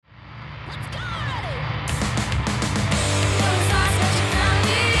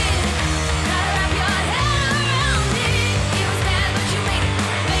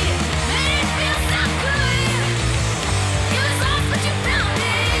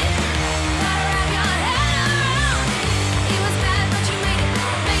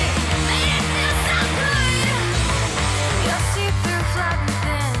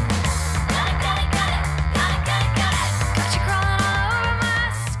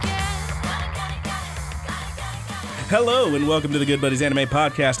Hello and welcome to the Good Buddies Anime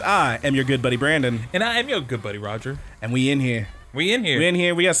Podcast. I am your good buddy Brandon. And I am your good buddy Roger. And we in here. We in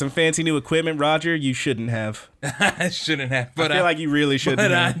here. We got some fancy new equipment. Roger, you shouldn't have. I shouldn't have. But I feel like you really shouldn't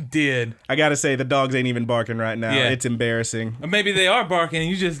but have. I did. I gotta say, the dogs ain't even barking right now. Yeah. It's embarrassing. Or maybe they are barking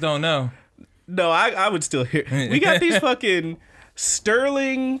and you just don't know. No, I would still hear. We got these fucking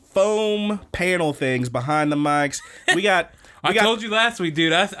sterling foam panel things behind the mics. I told you last week,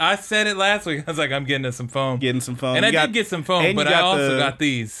 dude. I said it last week. I was like, I'm getting us some foam. And I did get some foam, but I also got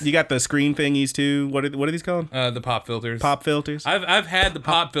these. You got the screen thingies too. What are these called? The pop filters. Pop filters? I've had the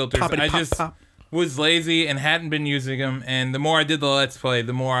pop filters. I just was lazy and hadn't been using them. And the more I did the Let's Play,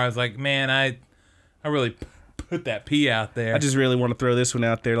 the more I was like, man, I really put that pee out there. I just really want to throw this one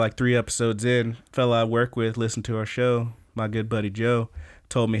out there. Like 3 episodes in, fella I work with, listened to our show. My good buddy Joe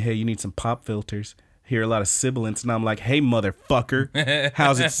told me, hey, you need some pop filters. Hear a lot of sibilants, and I'm like, hey, motherfucker,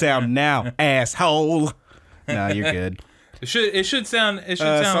 how's it sound now, asshole? Nah, you're good. It should sound sorry a little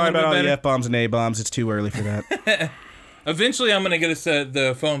about bit all better. the F-bombs and A-bombs. It's too early for that. Eventually, I'm going to get us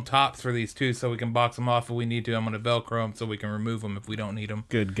the foam tops for these too, so we can box them off if we need to. I'm going to Velcro them so we can remove them if we don't need them.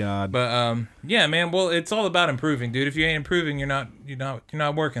 Good God. But yeah, man. Well, it's all about improving, dude. If you ain't improving, you're not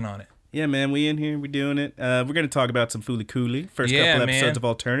working on it. Yeah, man, we in here, we doing it. We're going to talk about some Fooly Cooley. First couple episodes of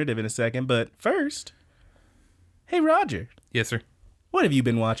Alternative in a second, but first, hey, Roger. Yes, sir. What have you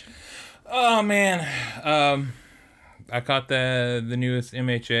been watching? Oh, man. I caught the newest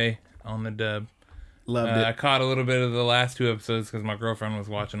MHA on the dub. Loved it. I caught a little bit of the last 2 episodes because my girlfriend was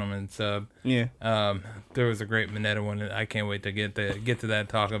watching them in sub. Yeah. There was a great Mineta one. I can't wait to get to that and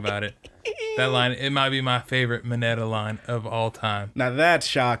talk about it. That line, it might be my favorite Mineta line of all time. Now that's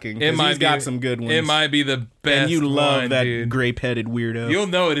shocking, because he's got some good ones. It might be the best. And you love line, that dude. grape-headed weirdo. You'll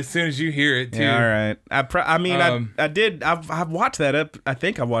know it as soon as you hear it, too. Yeah, all right. I've watched that up. I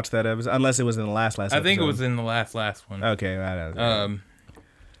think I watched that episode, unless it was in the last episode. I think it was in the last one. Okay, right.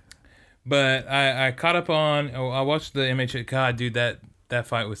 But I caught up on. I watched the MHA. God, dude, that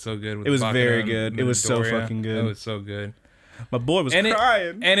fight was so good. With it was Bakura very and good. It was so Midoriya. fucking good. It was so good. My boy was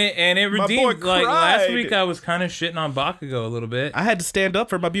crying. It redeemed. Like last week, I was kind of shitting on Bakugo a little bit. I had to stand up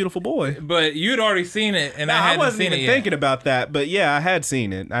for my beautiful boy. But you'd already seen it, and I wasn't even thinking about that. But yeah, I had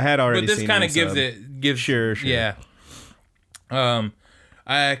seen it. I had already seen it. But this kind of gives sure. Yeah.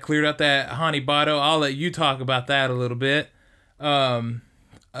 I cleared up that Hanibado. I'll let you talk about that a little bit. I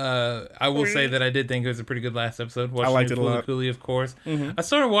will say that I did think it was a pretty good last episode. I liked it a lot. Cooley, of course. Mm-hmm. I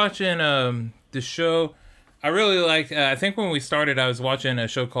started watching the show. I really like. I think when we started, I was watching a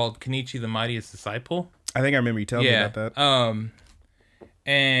show called Kenichi the Mightiest Disciple. I think I remember you telling me about that.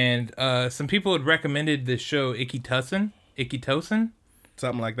 And some people had recommended this show Ikitosen,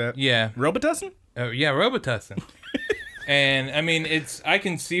 something like that. Yeah, Robitussin. Yeah, Robitussin. And I mean, I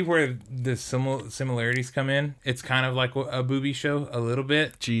can see where the similarities come in. It's kind of like a booby show, a little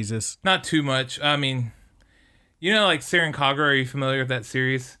bit. Jesus, not too much. I mean, you know, like Seren Kagura. Are you familiar with that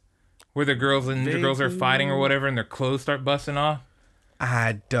series? Where the girls are fighting or whatever, and their clothes start busting off.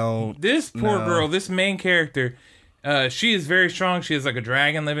 I don't. This poor girl, this main character, she is very strong. She has like a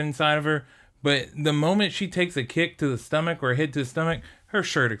dragon living inside of her. But the moment she takes a kick to the stomach or a hit to the stomach, her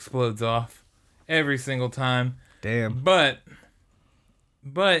shirt explodes off every single time. Damn. But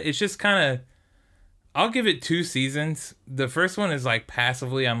it's just kind of. I'll give it 2 seasons. The first one is like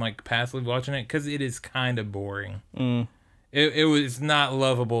passively. I'm like passively watching it because it is kind of boring. It was not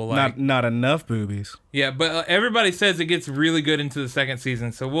lovable. Like not enough boobies. Yeah, but everybody says it gets really good into the second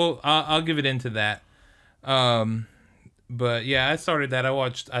season, so I'll give it into that. But yeah, I started that. I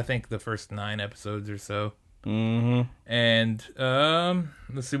watched I think the first 9 episodes or so. Mm-hmm. And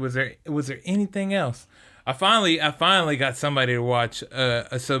let's see, was there anything else? I finally got somebody to watch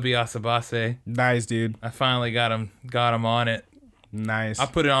Asobi Asabase. Nice, dude. I finally got him on it. Nice. I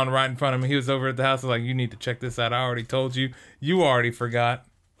put it on right in front of him. He was over at the house. I was like, you need to check this out. I already told you. You already forgot.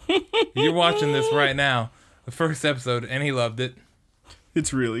 You're watching this right now. The first episode, and he loved it.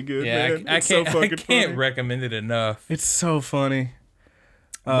 It's really good, yeah, man. I can't recommend it enough. It's so funny.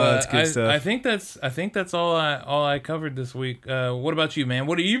 Oh, that's good stuff. I think that's all I covered this week. What about you, man?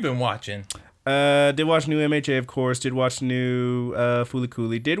 What have you been watching? Did watch new MHA, of course. Did watch new Fooly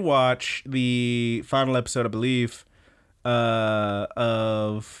Cooley. Did watch the final episode, I believe,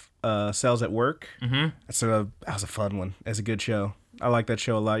 of Cells at Work. Mm-hmm. That was a fun one. It's a good show. I like that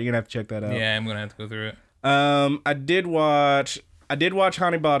show a lot. You're gonna have to check that out. Yeah, I'm gonna have to go through it. I did watch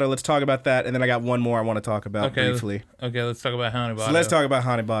Hanibado. Let's talk about that, and then I got one more I want to talk about briefly. Okay, let's talk about Hanibado. So let's talk about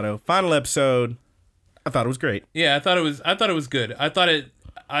Hanibado. Final episode. I thought it was great. Yeah, I thought it was good. I thought it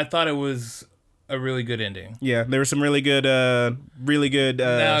was a really good ending. Yeah, there were some really good shots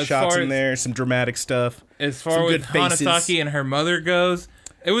in there. Some dramatic stuff. As far as Hanasaki and her mother goes,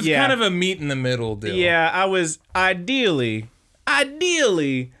 it was kind of a meet in the middle deal. Yeah, I was ideally,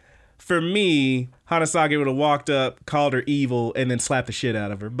 for me, Hanasaki would have walked up, called her evil, and then slapped the shit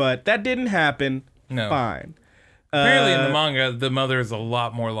out of her. But that didn't happen. No. Fine. Apparently in the manga, the mother is a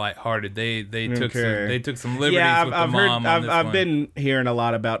lot more lighthearted. They took some liberties with the mom. I've been hearing a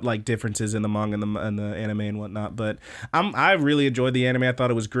lot about like differences in the manga and the anime and whatnot. But I really enjoyed the anime. I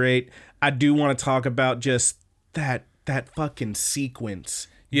thought it was great. I do want to talk about just that fucking sequence.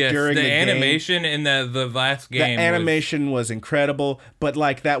 Yes, the animation in the last game. The animation was incredible, but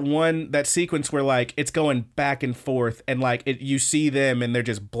like that sequence where like it's going back and forth, and like you see them and they're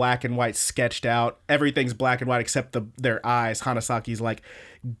just black and white sketched out. Everything's black and white except their eyes. Hanasaki's like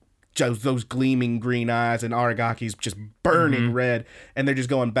just those gleaming green eyes, and Aragaki's just burning red, and they're just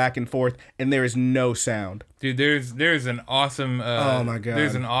going back and forth, and there is no sound. Dude, there's an awesome. Oh my god!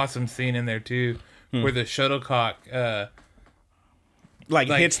 There's an awesome scene in there too, where the shuttlecock.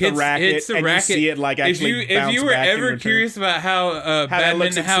 Hits the racket, and you see it like actually if you were ever curious about how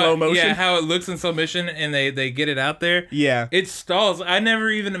Batman, slow motion, how it looks in slow motion, and they get it out there, it stalls. I never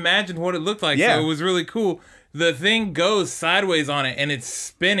even imagined what it looked like, so it was really cool. The thing goes sideways on it, and it's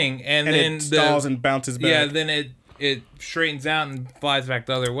spinning, and then it stalls and bounces back. Yeah, then it straightens out and flies back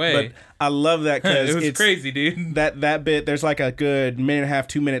the other way. But I love that because it's crazy, dude. That bit, there's like a good minute and a half,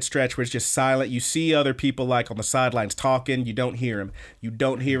 2 minute stretch where it's just silent. You see other people like on the sidelines talking. You don't hear them. You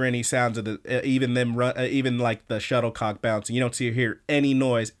don't hear any sounds of even like the shuttlecock bouncing. You don't hear any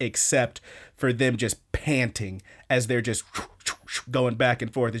noise except for them just panting as they're just going back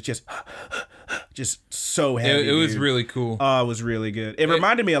and forth. It's just so heavy. It was really cool. Oh, it was really good. It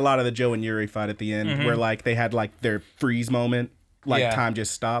reminded me a lot of the Joe and Yuri fight at the end, where like they had like their freeze moment, time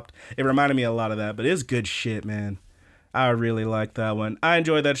just stopped. It reminded me a lot of that, but it was good shit, man. I really liked that one. I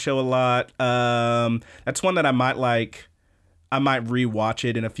enjoyed that show a lot. That's one that I might rewatch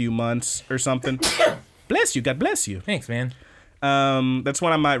it in a few months or something. Bless you, God bless you. Thanks, man. That's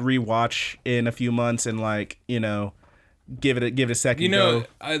one I might rewatch in a few months and give it a second.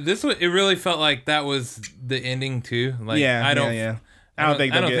 It really felt like that was the ending too. Like, I don't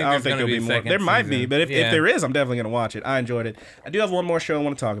think there'll be more. There might be, but if there is, I'm definitely gonna watch it. I enjoyed it. I do have one more show I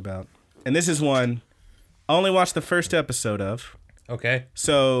want to talk about, and this is one I only watched the first episode of. Okay.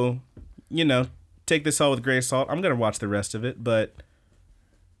 So, take this all with a grain of salt. I'm gonna watch the rest of it, but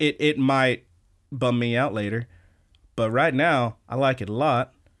it might bum me out later. But right now, I like it a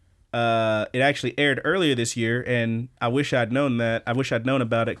lot. It actually aired earlier this year, and I wish I'd known that. I wish I'd known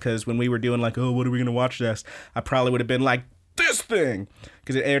about it, because when we were doing what are we gonna watch this? I probably would have been like, this thing,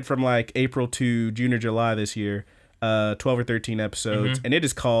 because it aired from like April to June or July this year. 12 or 13 episodes, and it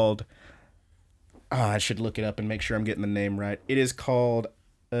is called. I should look it up and make sure I'm getting the name right. It is called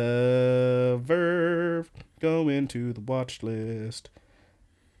Verve. Go into the watch list.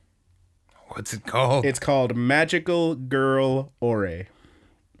 What's it called? It's called Magical Girl Ore.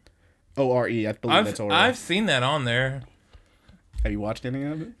 O-R-E, I believe that's Ore. I've seen that on there. Have you watched any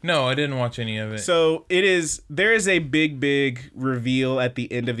of it? No, I didn't watch any of it. So there is a big reveal at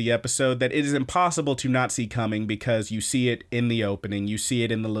the end of the episode that it is impossible to not see coming, because you see it in the opening. You see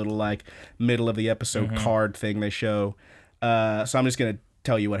it in the little like middle of the episode card thing they show. So I'm just going to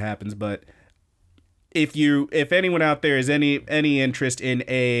tell you what happens. But if anyone out there has any interest in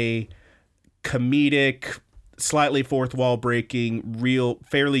a comedic, slightly fourth wall breaking, real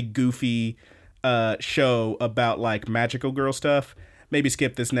fairly goofy show about like magical girl stuff, maybe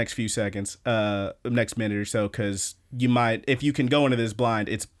skip this next few seconds, next minute or so, because you might, if you can go into this blind,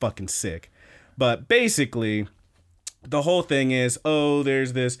 it's fucking sick. But basically, the whole thing is,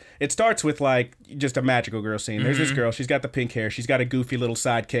 there's this. It starts with like just a magical girl scene. There's this girl. She's got the pink hair. She's got a goofy little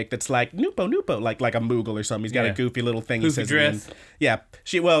sidekick that's like Nupo, like a Moogle or something. He's got a goofy little thing. Poofy dress. Yeah.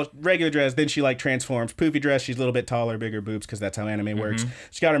 Regular dress. Then she like transforms. Poofy dress. She's a little bit taller, bigger boobs, because that's how anime works.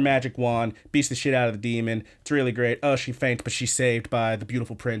 She's got her magic wand. Beats the shit out of the demon. It's really great. She faints, but she's saved by the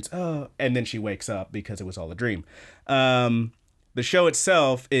beautiful prince. And then she wakes up because it was all a dream. The show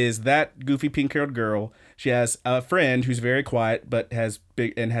itself is that goofy pink-haired girl. She has a friend who's very quiet but has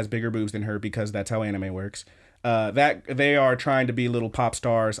bigger boobs than her because that's how anime works. That they are trying to be little pop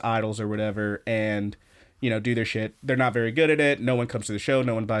stars, idols or whatever, and do their shit. They're not very good at it. No one comes to the show.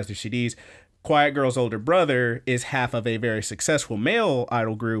 No one buys their CDs. Quiet Girl's older brother is half of a very successful male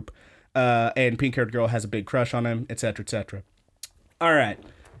idol group, and pink-haired girl has a big crush on him, etc., etc. All right,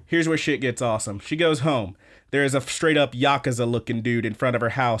 here's where shit gets awesome. She goes home. There is a straight-up Yakuza-looking dude in front of her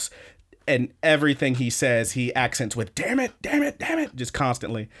house, and everything he says, he accents with, damn it, damn it, damn it, just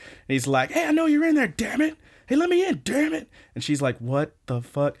constantly. And he's like, hey, I know you're in there, damn it. Hey, let me in, damn it. And she's like, what the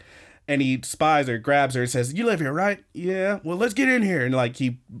fuck? And he spies her, grabs her, and says, you live here, right? Yeah, well, let's get in here. And,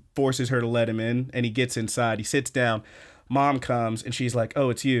 he forces her to let him in, and he gets inside. He sits down. Mom comes, and she's like, oh,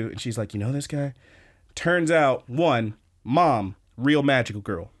 it's you. And she's like, you know this guy? Turns out, 1, Mom, real magical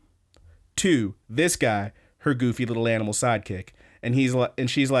girl. 2, this guy, her goofy little animal sidekick. And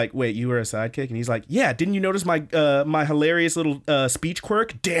she's like, wait, you were a sidekick? And he's like, yeah, didn't you notice my hilarious little speech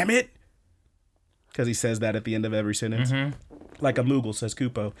quirk? Damn it. Because he says that at the end of every sentence. Mm-hmm. Like a Moogle, says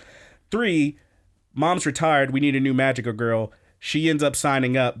Kupo. 3, Mom's retired. We need a new magical girl. She ends up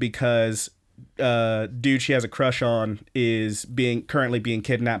signing up because dude she has a crush on is currently being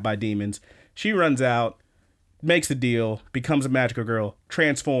kidnapped by demons. She runs out, makes the deal, becomes a magical girl,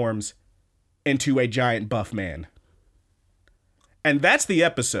 transforms into a giant buff man. And that's the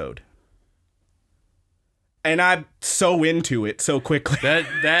episode. And I'm so into it so quickly.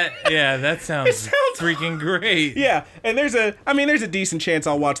 That sounds freaking great. Yeah, and there's a decent chance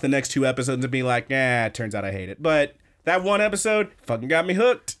I'll watch the next 2 episodes and be like, it turns out I hate it. But that one episode fucking got me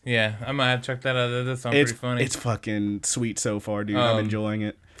hooked. Yeah, I'm gonna have to check that out. That sounds pretty funny. It's fucking sweet so far, dude. I'm enjoying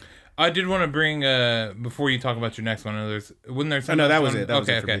it. I did want to bring before you talk about your next one. Wasn't there something? No, that was it. That was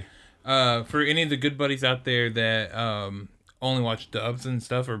it for me. For any of the good buddies out there that only watch dubs and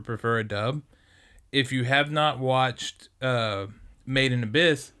stuff or prefer a dub, if you have not watched Made in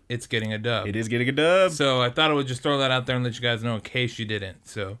Abyss, it's getting a dub. It is getting a dub. So I thought I would just throw that out there and let you guys know in case you didn't.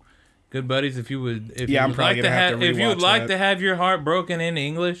 So, good buddies, if you would like to have your heart broken in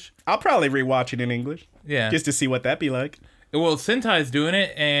English, I'll probably rewatch it in English. Yeah, just to see what that'd be like. Well, Sentai's doing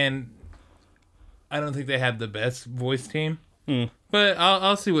it, and I don't think they have the best voice team. But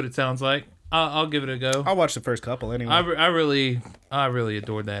I'll see what it sounds like. I'll give it a go. I'll watch the first couple anyway. I really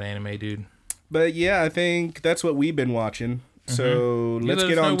adored that anime, dude. But yeah, I think that's what we've been watching. So let's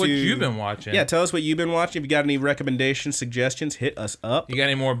get on to what you've been watching. Yeah, tell us what you've been watching. If you got any recommendations, suggestions, hit us up. You got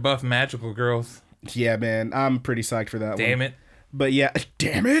any more buff magical girls? Yeah, man, I'm pretty psyched for that one. Damn it. But yeah,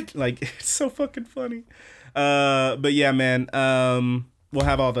 damn it. It's so fucking funny. But yeah, man, we'll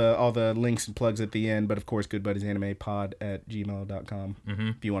have all the links and plugs at the end. But of course, goodbuddiesanimepod@gmail.com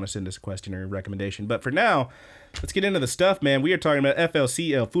if you want to send us a question or a recommendation. But for now, let's get into the stuff, man. We are talking about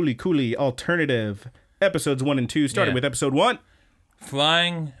FLCL, Fooly Cooly Alternative, episodes 1 and 2, starting with episode 1.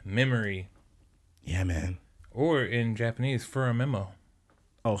 Flying Memory. Yeah, man. Or in Japanese, for a memo.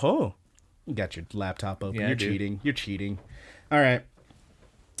 Oh ho. You got your laptop open. Yeah, You're cheating. You're cheating. All right.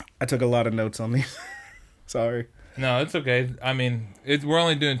 I took a lot of notes on these. Sorry. No, it's okay. I mean, we're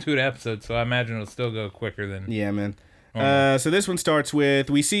only doing 2 episodes, so I imagine it'll still go quicker than... Yeah, man. So this one starts with,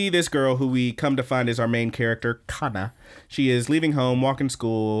 we see this girl who we come to find is our main character, Kana. She is leaving home, walking to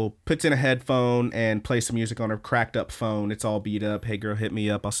school, puts in a headphone, and plays some music on her cracked up phone. It's all beat up. Hey, girl, hit me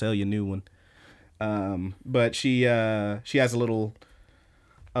up. I'll sell you a new one. But she has a little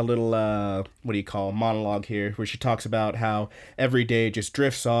what do you call, monologue here, where she talks about how every day just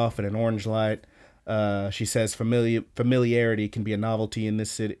drifts off in an orange light. She says familiarity can be a novelty in this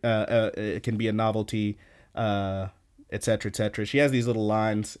city. It can be a novelty, etc., etc. She has these little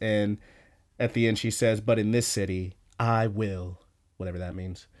lines, and at the end she says, "But in this city, I will," whatever that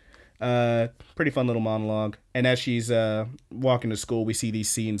means. Pretty fun little monologue. And as she's walking to school, we see these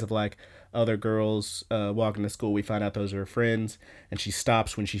scenes of other girls walking to school. We find out those are her friends, and she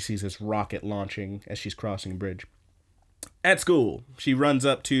stops when she sees this rocket launching as she's crossing a bridge. At school, she runs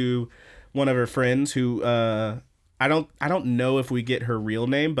up to one of her friends who I don't know if we get her real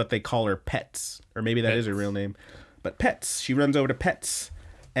name, but they call her Pets, or maybe that is her real name. But Pets, she runs over to Pets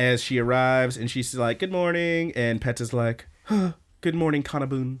as she arrives, and she's like, "Good morning," and Pets is like, "Good morning,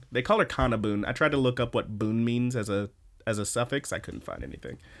 Kanabun." They call her Kanabun. I tried to look up what boon means as a suffix. I couldn't find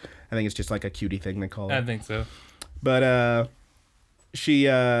anything. I think it's just like a cutie thing they call it. I think so. But she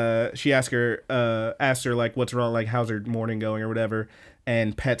asks her what's wrong, how's her morning going or whatever,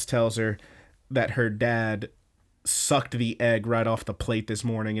 and Pets tells her that her dad sucked the egg right off the plate this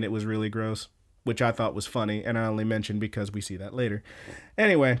morning and it was really gross, which I thought was funny, and I only mentioned because we see that later.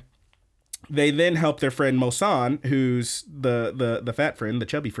 Anyway, They then help their friend Mosan, who's the fat friend, the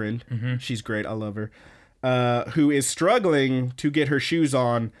chubby friend. Mm-hmm. She's great. I love her. Who is struggling to get her shoes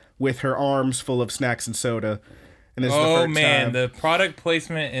on with her arms full of snacks and soda. And this is the first time. The product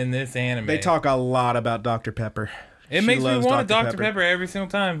placement in this anime. They talk a lot about Dr. Pepper. It makes me want a Dr. Pepper every single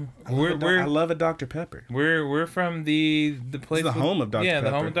time. I love a Dr. Pepper. We're from the place. It's the home of Dr. Pepper. Yeah,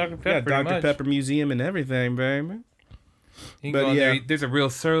 the home of Dr. Pepper. Yeah, Dr. Pepper Museum and everything, baby. You can go in there. There's a real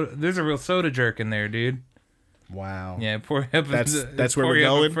soda jerk in there, dude. Wow. Yeah, pour up. That's where we're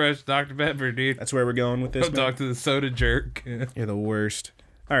going. Fresh Dr. Pepper, dude. That's where we're going with this. Go talk to the soda jerk. You're the worst.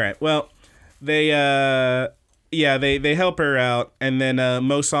 All right. Well, they help her out, and then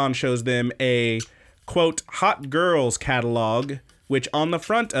Mosan shows them a quote hot girls catalog, which on the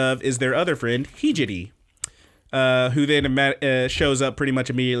front of is their other friend Hijiri, who then shows up pretty much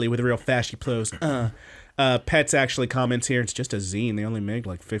immediately with real fashy clothes. Pets actually comments here. It's just a zine. They only make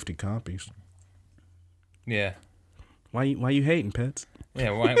like 50 copies. Yeah. Why you hating, Pets?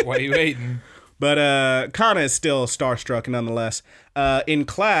 Yeah. Why you hating? But Kana is still starstruck nonetheless. In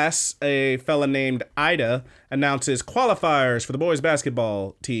class, a fella named Ida announces qualifiers for the boys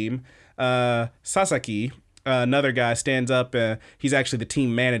basketball team. Sasaki, another guy, stands up. He's actually the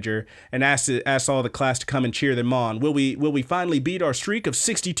team manager and asks all the class to come and cheer them on. Will we finally beat our streak of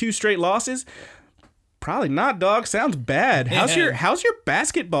 62 straight losses? Probably not, dog. Sounds bad. How's your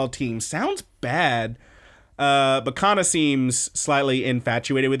basketball team? Sounds bad. But Kana seems slightly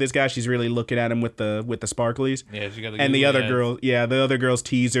infatuated with this guy. She's really looking at him with the sparklies. Yeah, she got the and the other girl, the other girls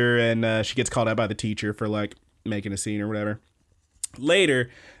tease her, and she gets called out by the teacher for like making a scene or whatever. Later,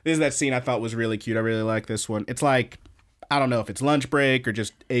 this is that scene I thought was really cute. I really like this one. It's like, I don't know if it's lunch break or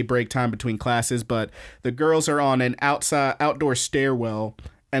just a break time between classes, but the girls are on an outdoor stairwell,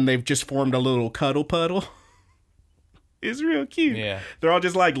 and they've just formed a little cuddle puddle. It's real cute. Yeah. They're all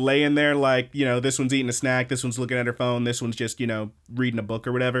just like laying there like, this one's eating a snack, this one's looking at her phone, this one's just, reading a book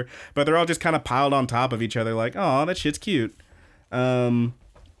or whatever. But they're all just kind of piled on top of each other like, oh, that shit's cute. And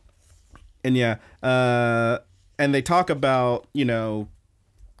they talk about,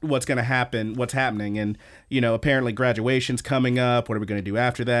 what's going to happen, what's happening. And, apparently graduation's coming up. What are we going to do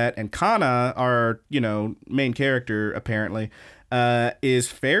after that? And Kana, our, main character, apparently, is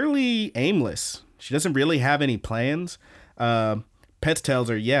fairly aimless. She doesn't really have any plans. Pets tells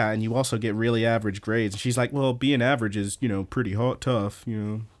her, yeah, and you also get really average grades. And she's like, well, being average is, pretty tough.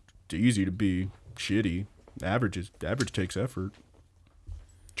 It's easy to be shitty. Average takes effort.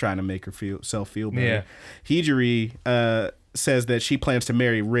 Trying to make her feel better. Yeah. Hijiri says that she plans to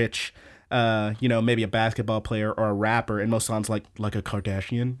marry rich, maybe a basketball player or a rapper. And Mosan's like a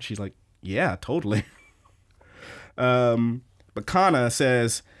Kardashian. She's like, yeah, totally. But Kana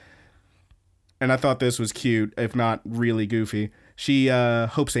says, and I thought this was cute, if not really goofy, she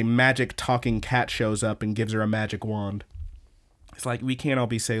hopes a magic talking cat shows up and gives her a magic wand. It's like, we can't all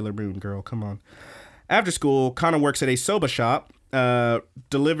be Sailor Moon, girl. Come on. After school, Kana works at a soba shop,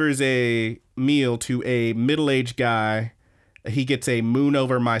 delivers a meal to a middle-aged guy. He gets a moon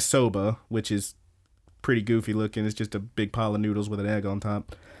over my soba, which is pretty goofy looking. It's just a big pile of noodles with an egg on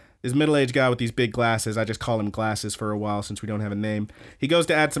top. This middle-aged guy with these big glasses, I just call him Glasses for a while since we don't have a name. He goes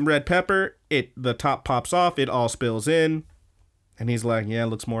to add some red pepper. The top pops off. It all spills in. And he's like, yeah, it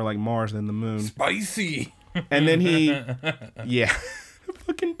looks more like Mars than the moon. Spicy. And then yeah.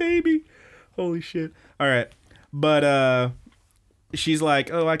 Fucking baby. Holy shit. All right. But she's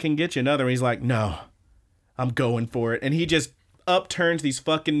like, oh, I can get you another. And he's like, no, I'm going for it. And he just upturns these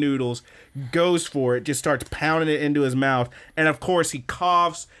fucking noodles, goes for it, just starts pounding it into his mouth. And of course he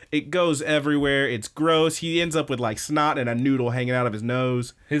coughs. It goes everywhere. It's gross. He ends up with like snot and a noodle hanging out of his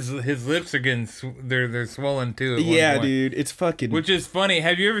nose. His lips are getting they're swollen too. Yeah, dude, it's fucking. Which is funny.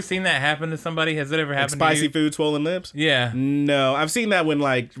 Have you ever seen that happen to somebody? Has it ever happened? Like spicy to you? Food, swollen lips. Yeah. No, I've seen that when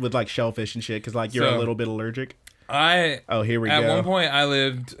with shellfish and shit because like you're a little bit allergic. Here we go. At one point, I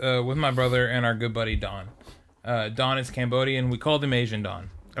lived with my brother and our good buddy Don. Don is Cambodian. We called him Asian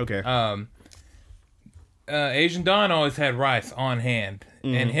Don. Okay. Asian Don always had rice on hand,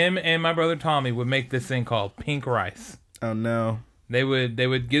 and him and my brother Tommy would make this thing called pink rice. Oh no! They would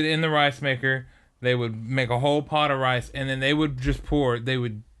get it in the rice maker. They would make a whole pot of rice, and then they would just They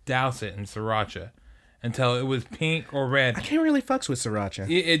would douse it in sriracha until it was pink or red. I can't really fucks with sriracha.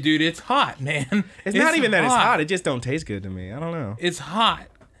 Dude, it's hot, man. It's not even that it's hot. It just don't taste good to me. I don't know. It's hot.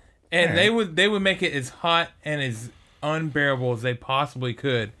 And they would make it as hot and as unbearable as they possibly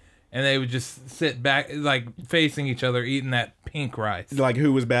could, and they would just sit back like facing each other eating that pink rice. Like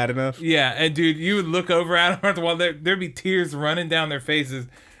who was bad enough? Yeah, and dude, you would look over at them while there'd be tears running down their faces,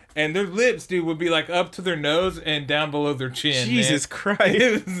 and their lips, dude, would be like up to their nose and down below their chin. Jesus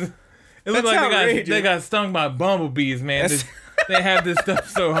Christ! It looked like they got stung by bumblebees, man. They have this stuff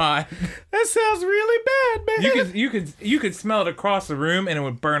so hot. That sounds really bad, man. You could smell it across the room, and it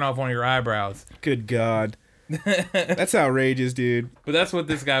would burn off one of your eyebrows. Good God. That's outrageous, dude. But that's what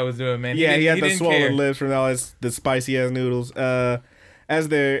this guy was doing, man. Yeah, he had the swollen lips from all the spicy ass noodles.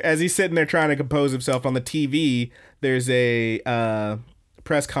 As he's sitting there trying to compose himself on the TV, there's a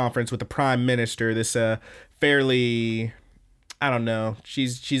press conference with the prime minister. This fairly, I don't know.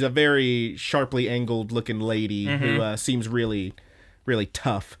 She's a very sharply angled looking lady who seems really, really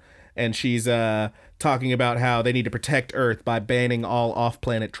tough, and she's talking about how they need to protect Earth by banning all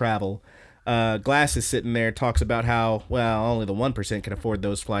off-planet travel. Glass is sitting there, talks about how, well, only the 1% can afford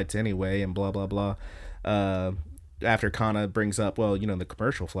those flights anyway, and blah, blah, blah. After Kana brings up, well, you know, the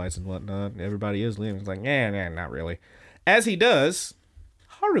commercial flights and whatnot, everybody is leaving. It's like, nah, not really. As he does,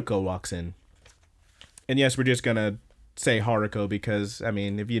 Haruko walks in. And yes, we're just going to say Haruko because, I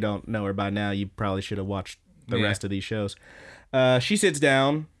mean, if you don't know her by now, you probably should have watched the rest of these shows. She sits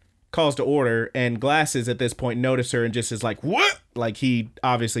down, calls to order, and Glasses at this point notice her and just is like, what? Like, he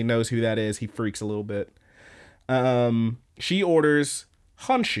obviously knows who that is. He freaks a little bit. She orders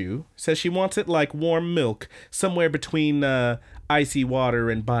Honshu, says she wants it like warm milk, somewhere between icy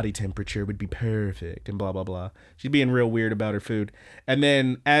water and body temperature would be perfect, and blah, blah, blah. She's being real weird about her food. And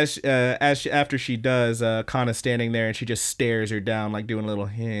then after she does, Kana's standing there and she just stares her down, like doing a little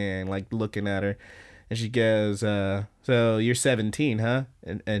hand, like looking at her. And she goes, so you're 17, huh?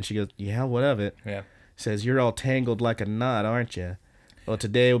 And she goes, yeah, what of it? Yeah. Says, you're all tangled like a knot, aren't you? Well,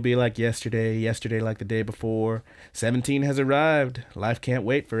 today will be like yesterday like the day before. 17 has arrived. Life can't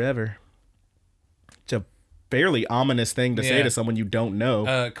wait forever. It's a fairly ominous thing to say to someone you don't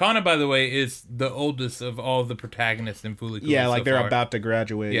know. Kana, by the way, is the oldest of all the protagonists in Fooly Cooly. Yeah, like they're about to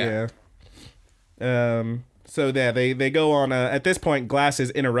graduate, yeah. So yeah, they go on. At this point,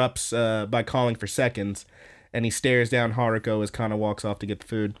 Glasses interrupts by calling for seconds, and he stares down Haruko as Kana walks off to get the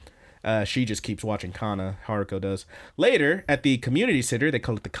food. She just keeps watching Kana. Haruko does. Later, at the community center, they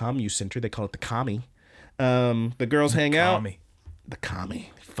call it the Commu Center. They call it the Kami. The girls hang out. The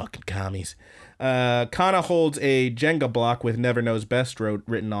Kami. Fucking commies. Kana holds a Jenga block with Never Knows Best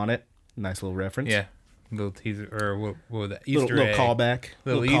written on it. Nice little reference. Yeah. Little teaser, or what the Easter egg. Little callback.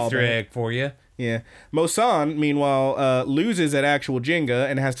 Little Easter egg for you. Yeah. Mosan, meanwhile, loses at actual Jenga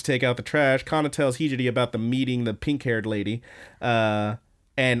and has to take out the trash. Kana tells Hijiri about the meeting the pink-haired lady.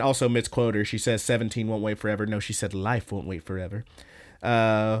 And also misquote her. She says 17 won't wait forever. No, she said life won't wait forever.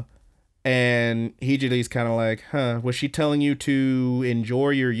 And Hijiri's kind of like, was she telling you to enjoy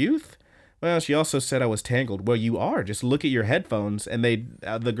your youth? Well, she also said I was tangled. Well, you are. Just look at your headphones. And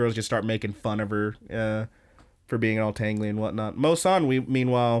the girls just start making fun of her for being all tangly and whatnot. Mosan,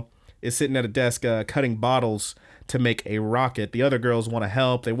 meanwhile, is sitting at a desk cutting bottles to make a rocket. The other girls want to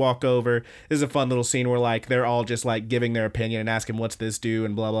help. They walk over. This is a fun little scene where like they're all just like giving their opinion and asking what's this do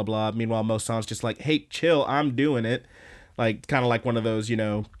and blah blah blah. Meanwhile, Mosan's just like, hey, chill, I'm doing it. Like kind of like one of those, you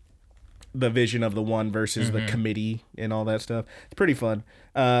know, the vision of the one versus the committee and all that stuff. It's pretty fun.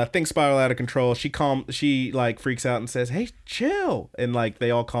 Things spiral out of control. She like freaks out and says, hey, chill, and like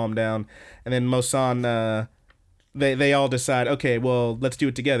they all calm down. And then Mosan, they all decide, okay, well, let's do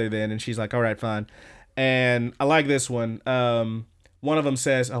it together then. And she's like, all right, fine. And I like this one. One of them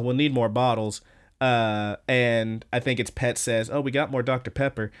says, oh, we'll need more bottles. And I think it's Pet says, oh, we got more Dr.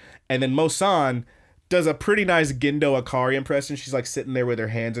 Pepper. And then Mosan does a pretty nice Gendo Akari impression. She's like sitting there with her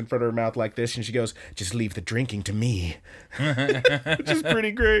hands in front of her mouth like this. And she goes, just leave the drinking to me. Which is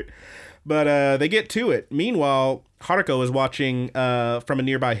pretty great. But they get to it. Meanwhile, Haruko is watching from a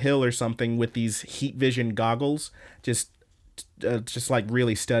nearby hill or something with these heat vision goggles. Just like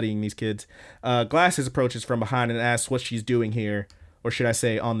really studying these kids. Glasses approaches from behind and asks what she's doing here, or should I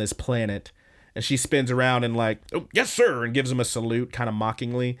say on this planet. And she spins around and like, oh, yes, sir, and gives him a salute kind of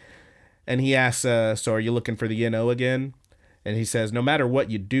mockingly. And he asks, so are you looking for the Yin-O again? And he says, no matter what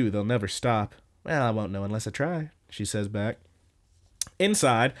you do, they'll never stop. Well, I won't know unless I try, she says back.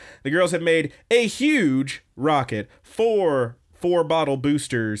 Inside, the girls have made a huge rocket, 4-bottle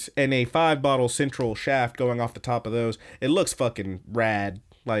boosters and a 5-bottle central shaft going off the top of those. It looks fucking rad.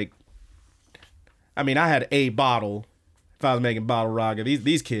 Like, I mean, I had a bottle if I was making bottle rocket.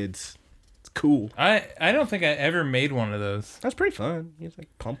 These kids, it's cool. I don't think I ever made one of those. That's pretty fun. You just like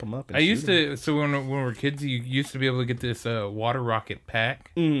pump them up. And I used to. So when we were kids, you used to be able to get this water rocket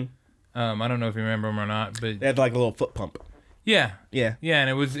pack. I don't know if you remember them or not, but they had like a little foot pump. Yeah, yeah,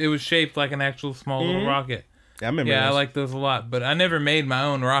 and it was shaped like an actual small little rocket. Yeah, I remember. Yeah, those. I like those a lot, but I never made my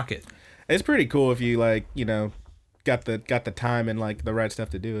own rocket. It's pretty cool if you like, you know, got the time and like the right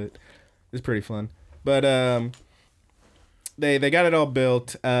stuff to do it. It's pretty fun. But they got it all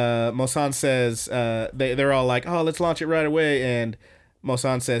built. Mosan says they're all like, oh, let's launch it right away, and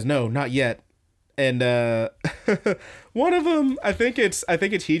Mosan says, no, not yet. And one of them, I think it's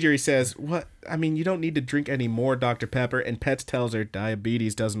Hijiri, says, what? I mean, you don't need to drink any more Dr. Pepper. And Pets tells her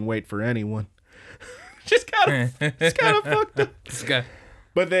diabetes doesn't wait for anyone. Just kind of fucked up. This guy.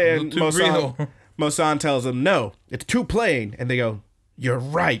 But then Mosan tells them, no, it's too plain. And they go, you're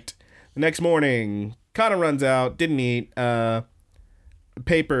right. The next morning, Kana runs out, didn't eat.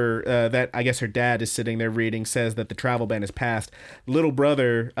 Paper that I guess her dad is sitting there reading says that the travel ban is passed. Little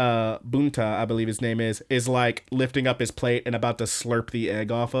brother, Bunta, I believe his name is like lifting up his plate and about to slurp the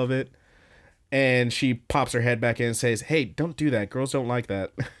egg off of it. And she pops her head back in and says, hey, don't do that. Girls don't like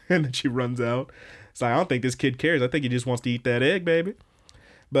that. And then she runs out. It's like, I don't think this kid cares. I think he just wants to eat that egg, baby.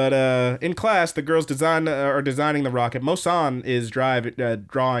 But in class, the girls are designing the rocket. Mosan is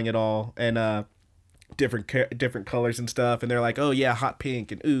drawing it all and different colors and stuff. And they're like, oh, yeah, hot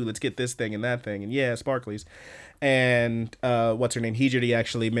pink. And, ooh, let's get this thing and that thing. And, yeah, sparklies. And what's her name? Hijiri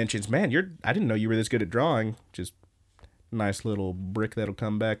actually mentions, man, I didn't know you were this good at drawing. Just nice little brick that'll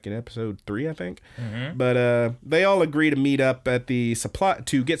come back in episode 3, I think. Mm-hmm. But they all agree to meet up at the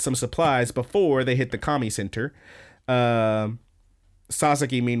to get some supplies before they hit the Kami Center.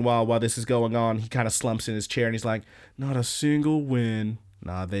 Sasaki, meanwhile, while this is going on, he kind of slumps in his chair and he's like, not a single win.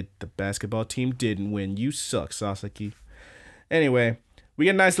 Nah, the basketball team didn't win. You suck, Sasaki. Anyway, we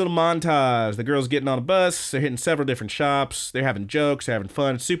get a nice little montage. The girls getting on a bus. They're hitting several different shops. They're having jokes. They're having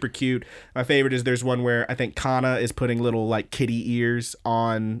fun. It's super cute. My favorite is there's one where I think Kana is putting little like kitty ears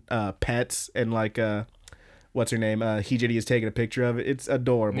on Pets and like what's her name? Hijiri is taking a picture of it. It's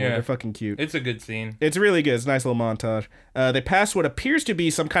adorable. Yeah. They're fucking cute. It's a good scene. It's really good. It's a nice little montage. They pass what appears to be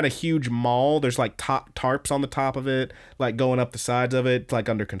some kind of huge mall. There's like tarps on the top of it, like going up the sides of it, like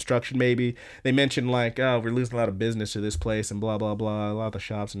under construction maybe. They mention like, oh, we're losing a lot of business to this place and blah, blah, blah. A lot of the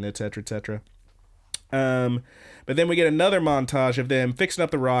shops and et cetera, et cetera. But then we get another montage of them fixing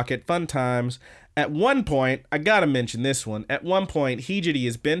up the rocket. Fun times. At one point, I gotta mention this one. At one point, Hijiri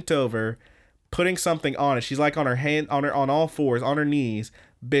is bent over, putting something on it. She's like on her hand, on all fours, on her knees,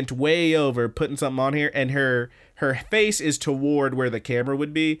 bent way over, putting something on here, and her face is toward where the camera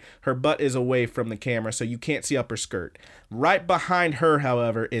would be. Her butt is away from the camera, so you can't see up her skirt. Right behind her,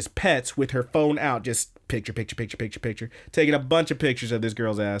 however, is Pets with her phone out, just picture, taking a bunch of pictures of this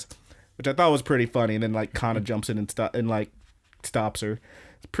girl's ass, which I thought was pretty funny. And then like Kana jumps in and like stops her.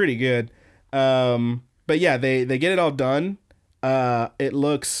 It's pretty good. But yeah, they get it all done. It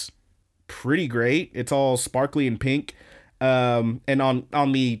looks pretty great. It's all sparkly and pink. And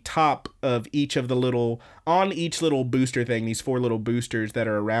on the top of each little booster thing, these 4 little boosters that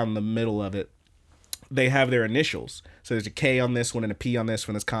are around the middle of it, they have their initials. So there's a K on this one and a P on this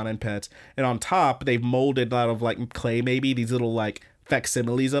one. That's Kana and Pets. And on top, they've molded out of like clay, maybe these little like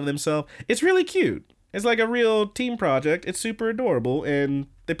facsimiles of themselves. It's really cute. It's like a real team project. It's super adorable, and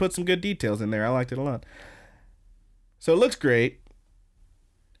they put some good details in there. I liked it a lot. So it looks great.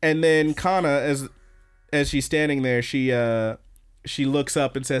 And then Kana, as she's standing there, she looks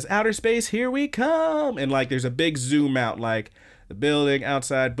up and says, "Outer space, here we come!" And like, there's a big zoom out, like the building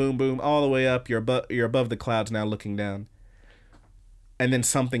outside, boom, boom, all the way up. You're above the clouds now, looking down. And then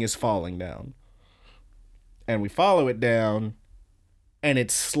something is falling down, and we follow it down, and it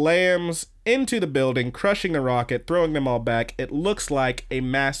slams into the building, crushing the rocket, throwing them all back. It looks like a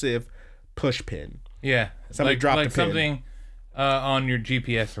massive push pin. Yeah, somebody dropped a pin. Something on your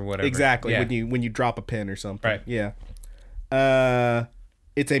GPS or whatever. Exactly. Yeah. When you drop a pin or something. Right. Yeah.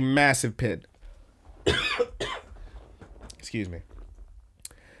 It's a massive pin. Excuse me.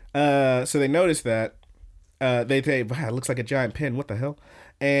 So they notice that. They say, wow, it looks like a giant pin. What the hell?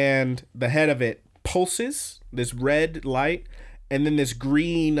 And the head of it pulses, this red light, and then this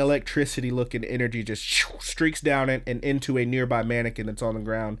green electricity-looking energy just streaks down it and into a nearby mannequin that's on the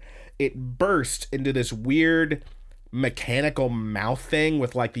ground. It bursts into this weird mechanical mouth thing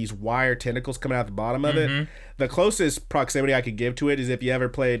with like these wire tentacles coming out the bottom of it. The closest proximity I could give to it is if you ever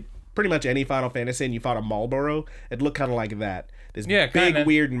played pretty much any Final Fantasy and you fought a Marlboro, it looked kind of like that. This big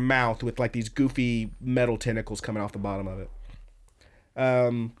weird mouth with like these goofy metal tentacles coming off the bottom of it.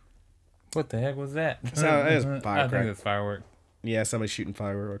 What the heck was that? So it was I think it's fireworks. Yeah, somebody's shooting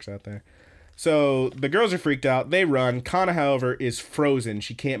fireworks out there. So the girls are freaked out. They run. Kana, however, is frozen.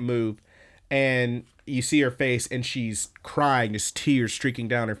 She can't move. And you see her face, and she's crying, just tears streaking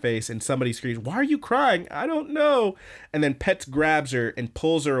down her face. And somebody screams, "Why are you crying?" "I don't know." And then Pets grabs her and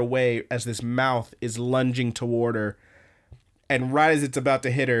pulls her away as this mouth is lunging toward her. And right as it's about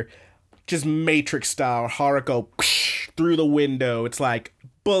to hit her, just Matrix style, Haruko through the window. It's like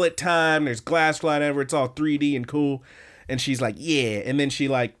bullet time. There's glass flying over. It's all 3D and cool. And she's like, yeah. And then she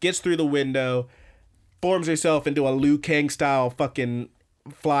like gets through the window, forms herself into a Liu Kang style fucking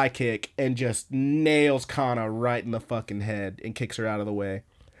fly kick, and just nails Kana right in the fucking head and kicks her out of the way.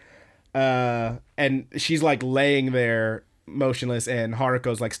 And she's like laying there motionless, and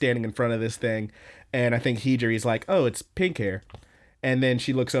Haruko's like standing in front of this thing. And I think Hijiri's like, oh, it's pink hair. And then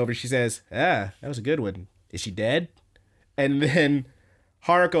she looks over, she says, that was a good one. Is she dead? And then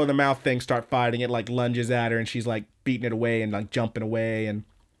Haruko and the mouth thing start fighting. It like lunges at her, and she's like beating it away and like jumping away, and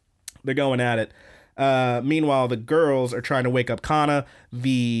they're going at it. Meanwhile, the girls are trying to wake up Kana. What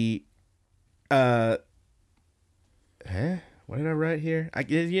did I write here?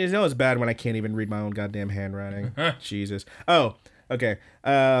 You know it's bad when I can't even read my own goddamn handwriting. Jesus. Oh, okay.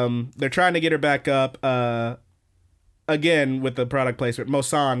 They're trying to get her back up. Again, with the product placement,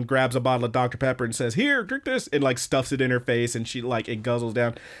 Mosan grabs a bottle of Dr. Pepper and says, here, drink this, and like stuffs it in her face, and she like, it guzzles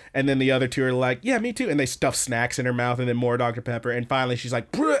down. And then the other two are like, yeah, me too. And they stuff snacks in her mouth, and then more Dr. Pepper. And finally she's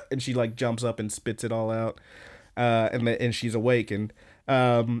like, bruh, and she like jumps up and spits it all out. And she's awakened.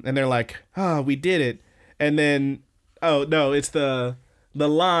 And they're like, oh, we did it. And then, oh no, it's the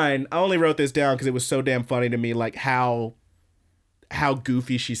line. I only wrote this down because it was so damn funny to me, like how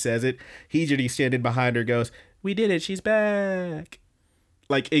goofy she says it. Hijiri standing behind her goes, we did it, she's back.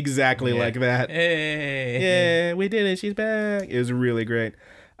 Like exactly like that. Hey. Yeah, we did it, she's back. It was really great.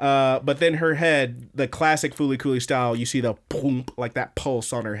 But then her head, the classic Fooly Cooly style, you see the boom, like that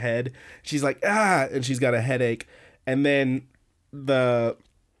pulse on her head. She's like, and she's got a headache. And then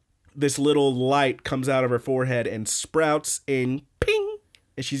this little light comes out of her forehead and sprouts in ping.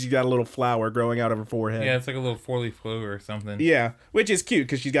 And she's got a little flower growing out of her forehead. Yeah, it's like a little 4-leaf clover or something. Yeah, which is cute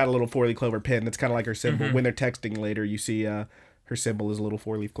because she's got a little 4-leaf clover pin. That's kind of like her symbol. Mm-hmm. When they're texting later, you see her symbol is a little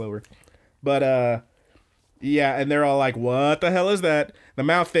 4-leaf clover. But, yeah, and they're all like, what the hell is that? The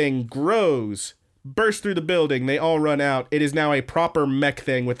mouth thing grows, bursts through the building. They all run out. It is now a proper mech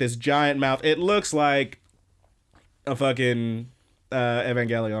thing with this giant mouth. It looks like a fucking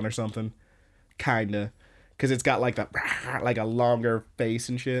Evangelion or something. Kinda. Because it's got like like a longer face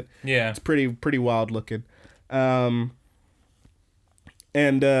and shit. Yeah. It's pretty wild looking. And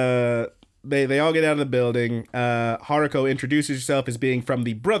they all get out of the building. Haruko introduces herself as being from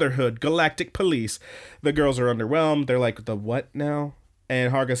the Brotherhood Galactic Police. The girls are underwhelmed. They're like, the what now?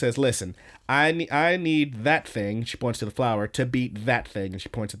 And Haruko says, listen, I need that thing, she points to the flower, to beat that thing, and she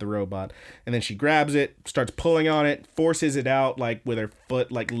points at the robot. And then she grabs it, starts pulling on it, forces it out, like with her foot,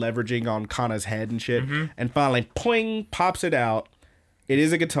 like leveraging on Kana's head and shit. Mm-hmm. And finally, poing, pops it out. It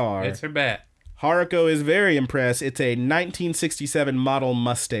is a guitar. It's her bat. Haruko is very impressed. It's a 1967 model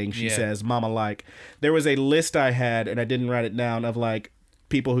Mustang, she says, mama-like. There was a list I had, and I didn't write it down, of like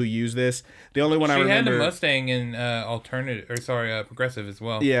people who use this. The only one I remember... She had a Mustang in progressive as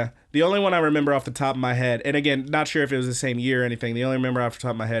well. Yeah. The only one I remember off the top of my head, and again, not sure if it was the same year or anything, the only remember off the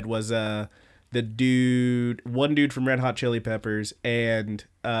top of my head was one dude from Red Hot Chili Peppers, and...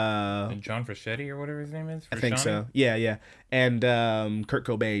 John Frusciante or whatever his name is? I think so. Yeah. And Kurt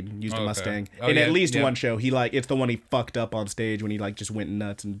Cobain used a Mustang. In at least one show. He it's the one he fucked up on stage when he like just went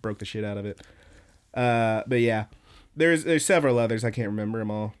nuts and broke the shit out of it. But yeah. There's several others. I can't remember them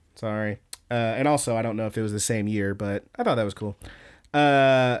all. Sorry. And also, I don't know if it was the same year, but I thought that was cool.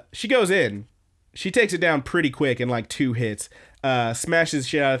 She goes in. She takes it down pretty quick in like 2 hits. Smashes the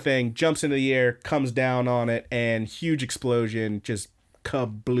shit out of the thing, jumps into the air, comes down on it, and huge explosion, just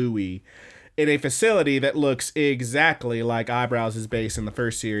kablooey. In a facility that looks exactly like Eyebrows' base in the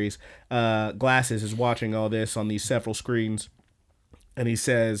first series. Glasses is watching all this on these several screens. And he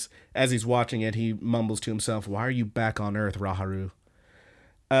says, as he's watching it, he mumbles to himself, why are you back on Earth, Raharu?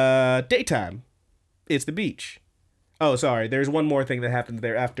 Daytime. It's the beach. Oh, sorry. There's one more thing that happens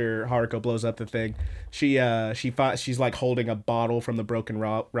there after Haruko blows up the thing. She's like holding a bottle from the broken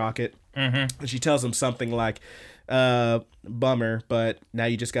rocket. Mm-hmm. And she tells him something like, bummer, but now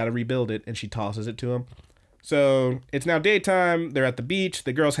you just got to rebuild it. And she tosses it to him. So it's now daytime. They're at the beach.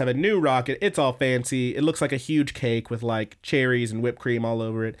 The girls have a new rocket. It's all fancy. It looks like a huge cake with like cherries and whipped cream all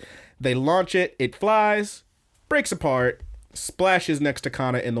over it. They launch it. It flies, breaks apart, splashes next to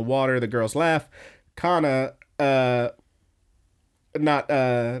Kana in the water. The girls laugh. Kana, not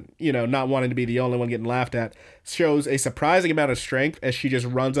wanting to be the only one getting laughed at, shows a surprising amount of strength as she just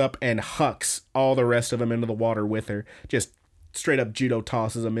runs up and hucks all the rest of them into the water with her. Just straight up judo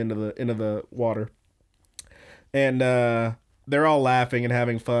tosses them into the water. And they're all laughing and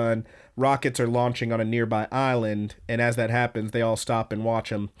having fun. Rockets are launching on a nearby island, and as that happens, they all stop and watch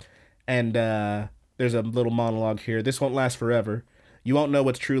them. And there's a little monologue here. This won't last forever. You won't know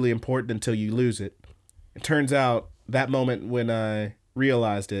what's truly important until you lose it. It turns out that moment when I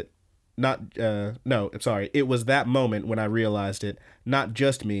realized it, no, I'm sorry. It was that moment when I realized it. Not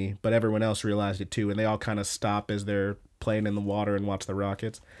just me, but everyone else realized it too, and they all kind of stop as they're playing in the water and watch the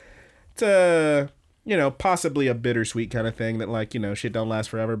rockets. It's possibly a bittersweet kind of thing that, like, shit don't last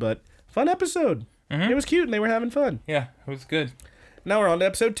forever, but fun episode. It was cute and they were having fun. Yeah, it was good. Now we're on to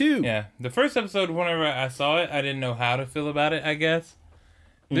episode 2. Yeah, the first episode, whenever I saw it, I didn't know how to feel about it, I guess.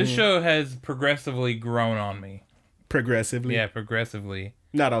 This show has progressively grown on me. Progressively? Yeah, progressively.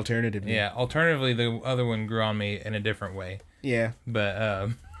 Not alternatively. Yeah, alternatively, the other one grew on me in a different way. Yeah.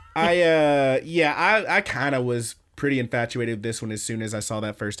 But, I kind of was pretty infatuated with this one as soon as I saw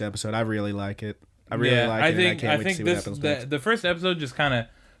that first episode. I really like it. I really like it. I can't wait to see what happens next. The first episode just kind of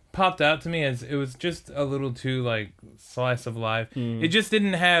popped out to me as it was just a little too, like, slice of life. It just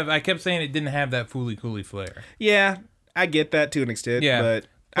didn't have, I kept saying it didn't have that fooly cooly flair. Yeah, I get that to an extent. Yeah. But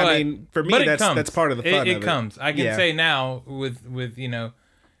I mean, for me, that's part of the fun of it. It comes. I can say now with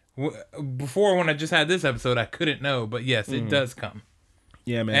before when I just had this episode, I couldn't know, but yes, it does come.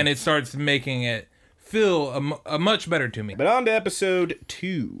 Yeah, man. And it starts making it feel a much better to me. But on to episode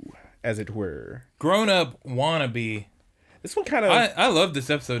 2, as it were. Grown Up Wannabe. This one kind of... I love this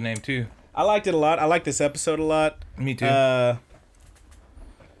episode name, too. I liked it a lot. I like this episode a lot. Me too.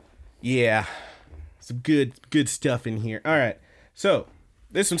 Yeah. Some good stuff in here. All right. So,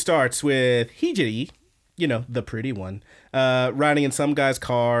 this one starts with Hijiri, the pretty one, riding in some guy's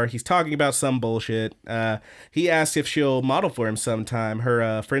car. He's talking about some bullshit. He asks if she'll model for him sometime.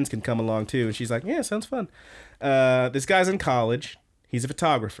 Her friends can come along too. And she's like, yeah, sounds fun. This guy's in college. He's a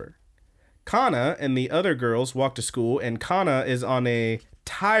photographer. Kana and the other girls walk to school, and Kana is on a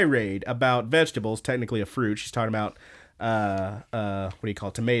tirade about vegetables, technically a fruit. She's talking about,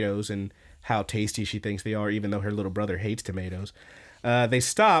 tomatoes, and how tasty she thinks they are, even though her little brother hates tomatoes. They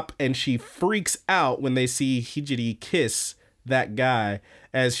stop, and she freaks out when they see Hijiri kiss that guy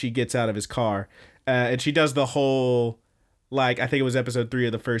as she gets out of his car. And she does the whole, like, I think it was episode 3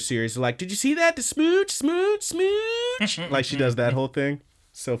 of the first series, like, did you see that? The smooch, smooch, smooch. Like, she does that whole thing.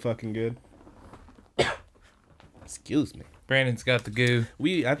 So fucking good. Excuse me. Brandon's got the goo.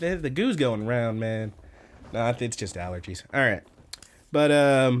 I think the goo's going around, man. No, I think it's just allergies. All right. But,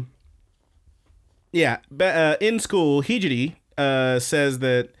 in school, Hijiri says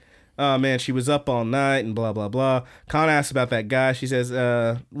that, oh man, she was up all night and blah, blah, blah. Kana asks about that guy. She says,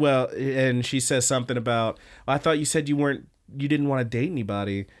 and she says something about, I thought you said you didn't want to date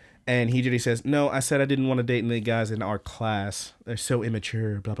anybody. And Hijiri says, no, I said I didn't want to date any guys in our class. They're so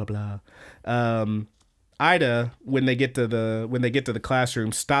immature, blah, blah, blah. Ida, when they get to the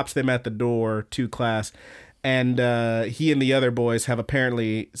classroom, stops them at the door to class. And he and the other boys have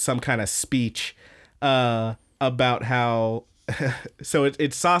apparently some kind of speech about how so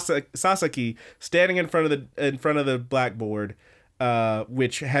it's Sasaki standing in front of the blackboard,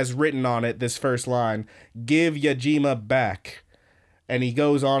 which has written on it this first line: "Give Yajima back." And he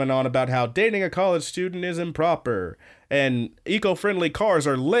goes on and on about how dating a college student is improper and eco-friendly cars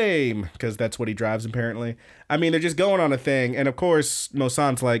are lame, because that's what he drives apparently. I mean, they're just going on a thing, and of course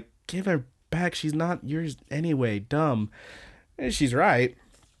Mosan's like, "Give her back. She's not yours anyway. Dumb." And she's right.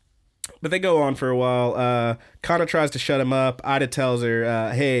 But they go on for a while. Kana tries to shut him up. Ida tells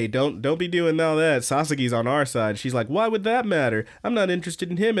her, hey, don't be doing all that. Sasaki's on our side. She's like, why would that matter? I'm not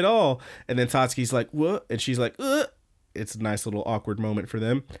interested in him at all. And then Satsuki's like, what? And she's like, ugh. It's a nice little awkward moment for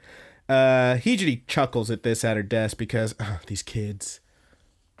them. Hijiri chuckles at this at her desk because, these kids.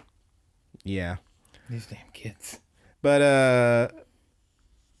 Yeah. These damn kids. But,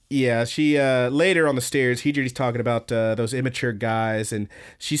 yeah, she, later on the stairs, Hijiri's talking about those immature guys, and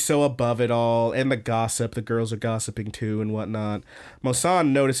she's so above it all, and the gossip, the girls are gossiping too, and whatnot. Mosan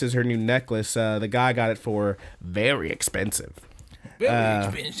notices her new necklace. The guy got it for very expensive. Very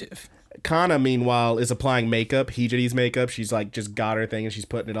expensive. Kana, meanwhile, is applying makeup, Hijiri's makeup. She's, like, just got her thing, and she's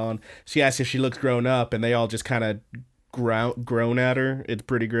putting it on. She asks if she looks grown up, and they all just kind of groan at her. It's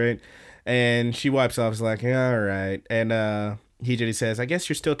pretty great. And she wipes off, is like, yeah, all right. And, Hijiri says, I guess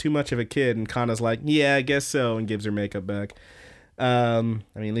you're still too much of a kid. And Kana's like, yeah, I guess so, and gives her makeup back. I mean,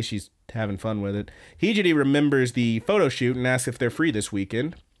 at least she's having fun with it. Hijiri remembers the photo shoot and asks if they're free this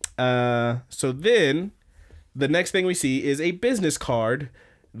weekend. So then, the next thing we see is a business card.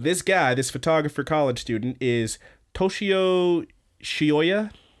 This guy, this photographer college student, is Toshio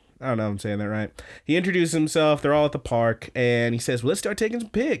Shioya. I don't know if I'm saying that right. He introduces himself. They're all at the park, and he says, well, let's start taking some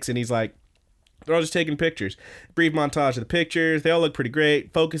pics. And he's like, They're all just taking pictures. Brief montage of the pictures. They all look pretty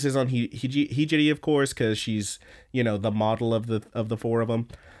great. Focuses on Hijiri, of course, because she's, the model of the four of them.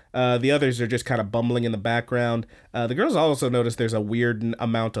 The others are just kind of bumbling in the background. The girls also notice there's a weird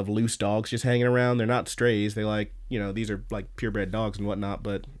amount of loose dogs just hanging around. They're not strays. They these are like purebred dogs and whatnot,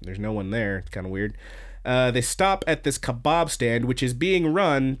 but there's no one there. It's kind of weird. They stop at this kebab stand, which is being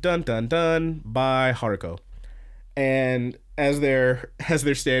run, dun dun dun, by Haruko. And as they're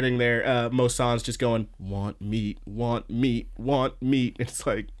standing there, Mo-san's just going, want meat, want meat, want meat. It's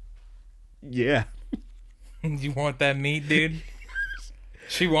like, yeah. You want that meat, dude?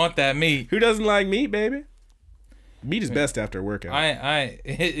 She want that meat. Who doesn't like meat, baby? Meat is best after a workout. It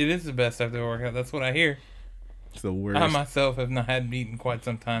is the best after a workout. That's what I hear. It's the worst. I myself have not had meat in quite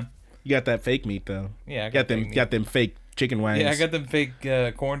some time. You got that fake meat though. Yeah, I got them fake chicken wings. Yeah, I got them fake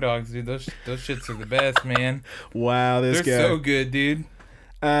corn dogs, dude. Those shits are the best, man. Wow, They're guy. so good, dude.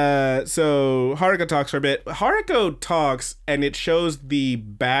 So Haruko talks for a bit. Haruko talks, and it shows the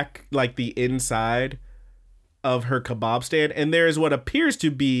back, like the inside of her kebab stand, and there is what appears to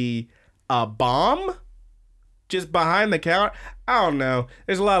be a bomb just behind the counter. I don't know.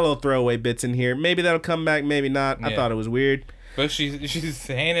 There's a lot of little throwaway bits in here. Maybe that'll come back, maybe not. Yeah. I thought it was weird. But she's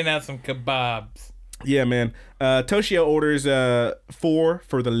handing out some kebabs. Yeah, man. Toshio orders 4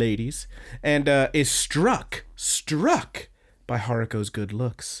 for the ladies and is struck by Haruko's good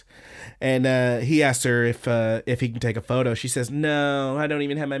looks. And he asks her if he can take a photo. She says, no, I don't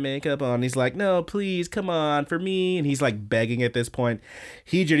even have my makeup on. He's like, no, please, come on, for me. And he's like begging at this point.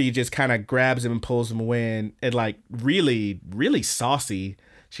 Hijiri just kind of grabs him and pulls him away and like really, really saucy.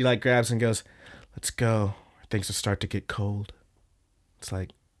 She like grabs and goes, let's go. Things will start to get cold. It's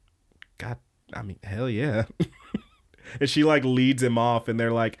like, God, I mean, hell yeah. And she like leads him off and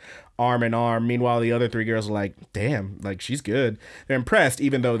they're like arm in arm. Meanwhile, the other 3 girls are like, damn, like she's good. They're impressed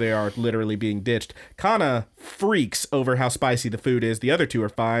even though they are literally being ditched. Kana freaks over how spicy the food is. The other 2 are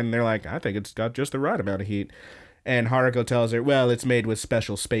fine. And they're like, I think it's got just the right amount of heat. And Haruko tells her, well, it's made with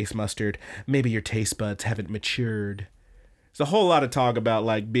special space mustard. Maybe your taste buds haven't matured. There's a whole lot of talk about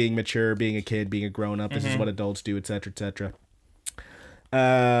like being mature, being a kid, being a grown up. This is what adults do, etc., etc.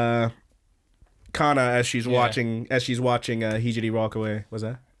 Kana, as she's watching Hijiri walk away. Was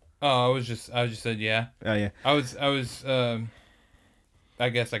that? Oh, I just said yeah. Oh yeah. I was I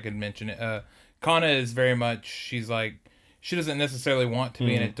guess I could mention it. Kana is very much, she's like, she doesn't necessarily want to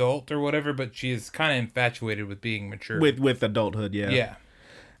be an adult or whatever, but she is kind of infatuated with being mature. With adulthood, yeah. Yeah.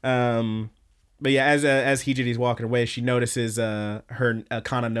 But yeah, as Hijiri's walking away, she notices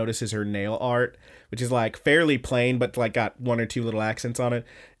Kana notices her nail art, which is like fairly plain, but like got 1 or 2 little accents on it.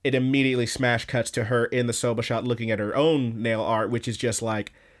 It immediately smash cuts to her in the soba shop looking at her own nail art, which is just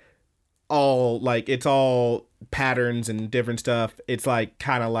like it's all patterns and different stuff. It's like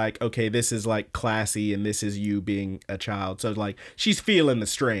kind of like, okay, this is like classy and this is you being a child. So like she's feeling the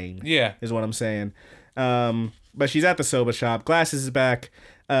strain. Yeah. Is what I'm saying. But she's at the soba shop. Glasses is back.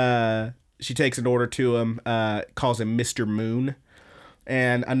 She takes an order to him, calls him Mr. Moon.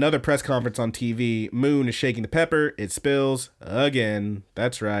 And another press conference on TV. Moon is shaking the pepper. It spills again.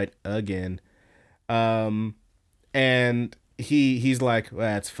 That's right, again. And he's like, well,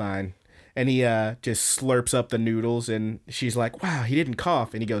 that's fine. And he just slurps up the noodles. And she's like, wow, he didn't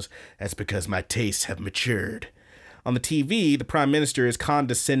cough. And he goes, that's because my tastes have matured. On the TV, the Prime Minister is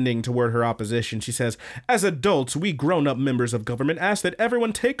condescending toward her opposition. She says, as adults, we grown-up members of government ask that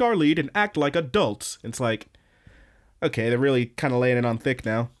everyone take our lead and act like adults. It's like, okay, they're really kind of laying it on thick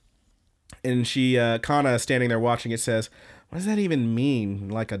now. And she, Kana, standing there watching it, says, what does that even mean,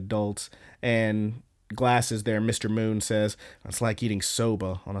 like adults? And Glasses there, Mr. Moon, says, it's like eating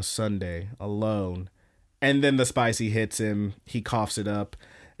soba on a Sunday, alone. And then the spicy hits him. He coughs it up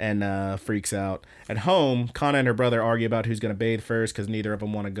and freaks out. At home, Kana and her brother argue about who's going to bathe first because neither of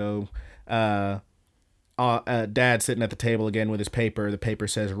them want to go. Dad sitting at the table again with his paper. The paper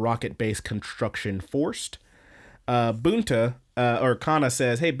says, rocket-based construction forced. Bunta, or Kana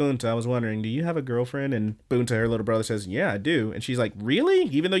says, hey, Bunta, I was wondering, do you have a girlfriend? And Bunta, her little brother, says, yeah, I do. And she's like, really?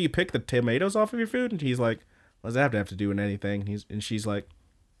 Even though you picked the tomatoes off of your food? And he's like, what does that have to do with anything? And she's like,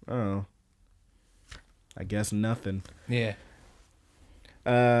 oh, I guess nothing. Yeah.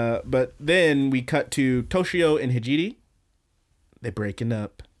 But then we cut to Toshio and Hijiri. They're breaking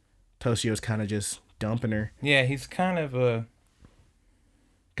up. Toshio's kind of just dumping her. Yeah, he's kind of a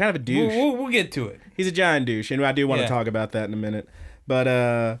douche. We'll get to it. He's a giant douche, and I do want to talk about that in a minute.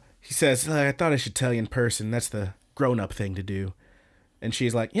 But he says, I thought I should tell you in person. That's the grown-up thing to do. And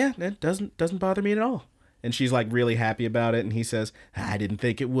she's like, yeah, it doesn't bother me at all. And she's like really happy about it. And he says, I didn't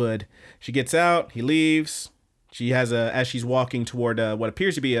think it would. She gets out. He leaves. She has as she's walking toward what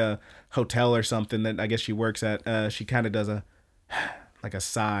appears to be a hotel or something that I guess she works at, she kind of does a like a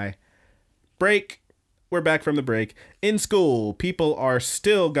sigh. Break. We're back from the break. In school, people are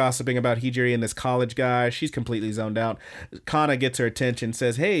still gossiping about Hijiri and this college guy. She's completely zoned out. Kana gets her attention,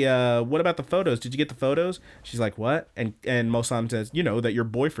 says, hey, what about the photos? Did you get the photos? She's like, what? And Mosan says, that your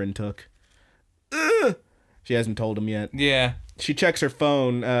boyfriend took. Ugh! She hasn't told him yet. Yeah. She checks her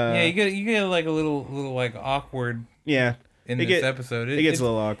phone. Yeah, you get like a little like awkward. Yeah. In this episode, it gets a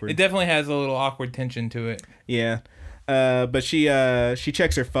little awkward. It definitely has a little awkward tension to it. Yeah. But she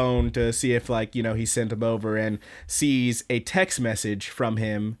checks her phone to see if he sent him over and sees a text message from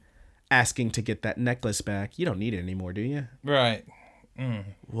him asking to get that necklace back. You don't need it anymore, do you? Right.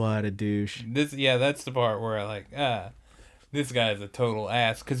 What a douche. That's the part where I like, this guy is a total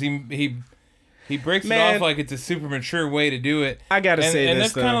ass because he breaks it off like it's a super mature way to do it. I gotta say this, and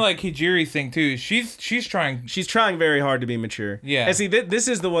that's kind of like Hijiri's thing too. She's trying. She's trying very hard to be mature. Yeah. And see, this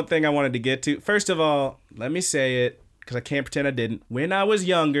is the one thing I wanted to get to. First of all, let me say it, because I can't pretend I didn't. When I was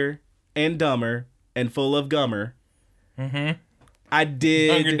younger and dumber and full of gummer, I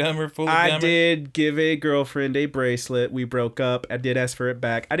did. Younger, dumber, full of I gummer. did give a girlfriend a bracelet. We broke up. I did ask for it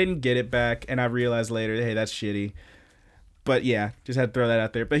back. I didn't get it back, and I realized later, hey, that's shitty. But yeah, just had to throw that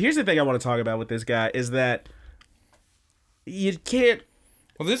out there. But here's the thing I want to talk about with this guy is that you can't.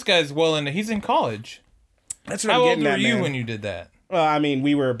 Well, this guy's he's in college. That's what How I'm getting old at, were you man. when you did that? Well, I mean,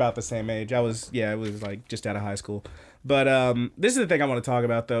 we were about the same age. It was like just out of high school. But this is the thing I want to talk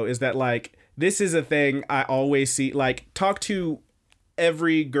about, though, is that, this is a thing I always see. Talk to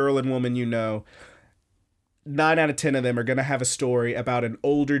every girl and woman you know. 9 out of 10 of them are going to have a story about an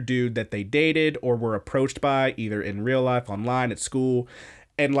older dude that they dated or were approached by, either in real life, online, at school.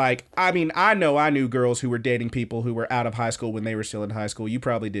 And, I know I knew girls who were dating people who were out of high school when they were still in high school. You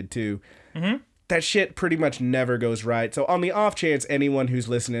probably did, too. Mm-hmm. That shit pretty much never goes right. So on the off chance anyone who's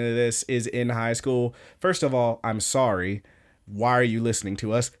listening to this is in high school, first of all, I'm sorry. Why are you listening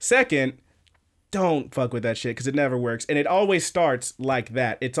to us? Second, don't fuck with that shit because it never works. And it always starts like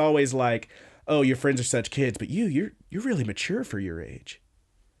that. It's always like, oh, your friends are such kids, but you're really mature for your age.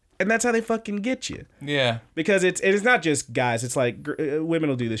 And that's how they fucking get you. Yeah. Because it's not just guys. It's women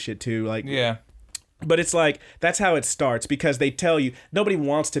will do this shit too. Yeah. But it's that's how it starts because they tell you nobody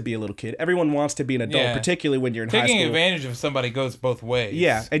wants to be a little kid. Everyone wants to be an adult, particularly when you're in high school. Taking advantage of somebody goes both ways.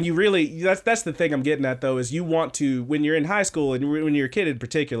 Yeah, and you really that's the thing I'm getting at though is you want to when you're in high school and when you're a kid in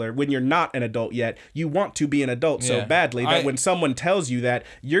particular, when you're not an adult yet, you want to be an adult so badly that when someone tells you that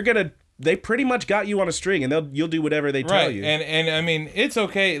they pretty much got you on a string and you'll do whatever they tell you. And I mean it's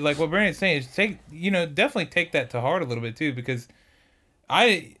okay. Like what Brandon's saying is definitely take that to heart a little bit too because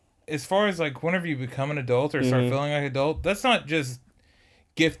as far as whenever you become an adult or start feeling like an adult, that's not just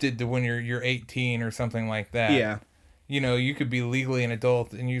gifted to when you're 18 or something like that. Yeah. You could be legally an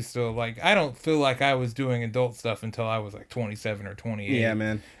adult and you still I don't feel like I was doing adult stuff until I was 27 or 28. Yeah,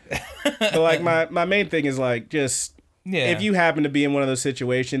 man. But my main thing is just if you happen to be in one of those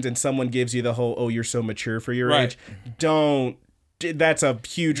situations and someone gives you the whole, oh, you're so mature for your age, that's a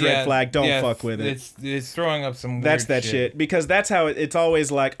huge red flag. Don't fuck with it. It's throwing up some weird That's that shit. Because that's how it's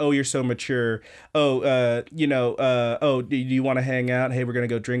always oh, you're so mature. Oh, oh, do you want to hang out? Hey, we're going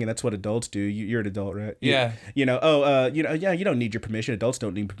to go drinking. That's what adults do. You're an adult, right? Yeah. You don't need your permission. Adults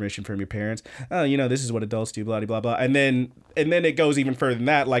don't need permission from your parents. Oh, this is what adults do, blah, blah, blah. And then it goes even further than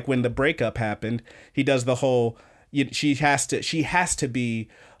that. When the breakup happened, he does the whole, she has to be,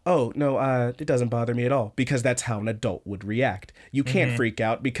 oh, no, it doesn't bother me at all because that's how an adult would react. You can't freak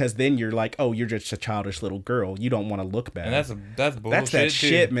out because then you're oh, you're just a childish little girl. You don't want to look bad. And that's bullshit. That's that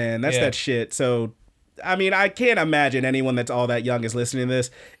shit, man. That's that shit. So, I mean, I can't imagine anyone that's all that young is listening to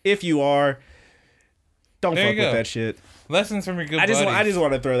this. If you are, don't fuck with that shit. Lessons from your good buddies. I just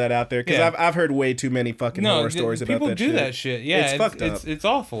want to throw that out there because I've heard way too many fucking horror stories about that shit. People do that shit. Yeah, it's fucked up. It's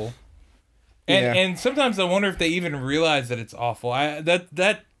awful. And sometimes I wonder if they even realize that it's awful. I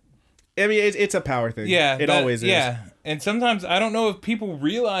mean, it's a power thing. Yeah. It always is. Yeah. And sometimes I don't know if people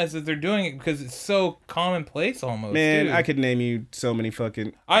realize that they're doing it because it's so commonplace almost. Man, dude. I could name you so many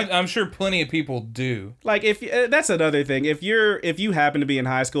fucking... I'm sure plenty of people do. If that's another thing. If you happen to be in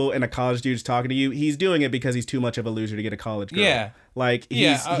high school and a college dude's talking to you, he's doing it because he's too much of a loser to get a college girl. Yeah.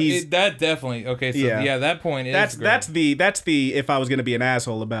 He's that definitely... Okay, so that point is that's the if I was going to be an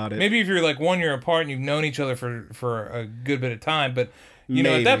asshole about it. Maybe if you're 1 year apart and you've known each other for a good bit of time, but...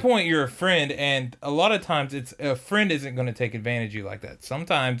 at that point, you're a friend, and a lot of times, a friend isn't going to take advantage of you like that.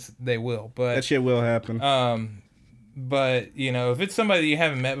 Sometimes they will, but... That shit will happen. But, if it's somebody that you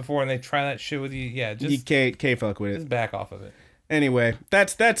haven't met before and they try that shit with you, just... You can't fuck with it. Just back off of it. Anyway,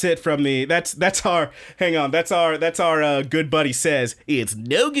 that's it from the that's our good buddy says it's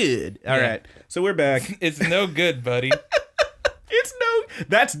no good. All right, so we're back. It's no good, buddy.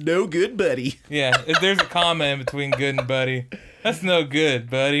 That's no good, buddy. Yeah, if there's a comma in between good and buddy, that's no good,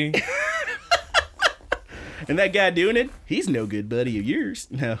 buddy. And that guy doing it, he's no good buddy of yours.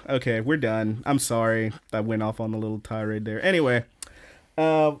 No, okay, we're done. I'm sorry, I went off on a little tirade there. Anyway,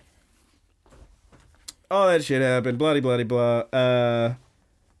 all that shit happened. Bloody, bloody, blah.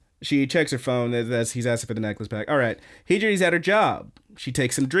 She checks her phone as he's asking for the necklace back. All right, Hijiri's at her job. She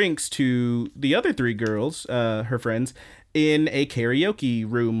takes some drinks to the other three girls, her friends, in a karaoke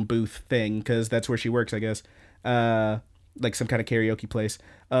room booth thing, because that's where she works, I guess. Like some kind of karaoke place.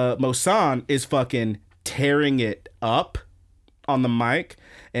 Mosan is fucking tearing it up on the mic,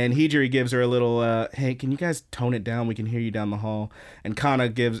 and Hijiri gives her a little hey, can you guys tone it down, we can hear you down the hall. And Kana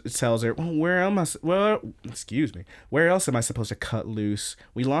tells her, well, where else am I supposed to cut loose?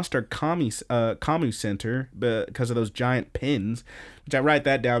 We lost our commu center because of those giant pins, which I write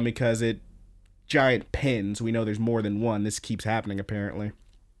that down because giant pins, we know there's more than one. This keeps happening apparently.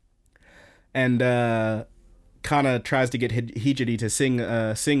 And Kana tries to get Hijiri to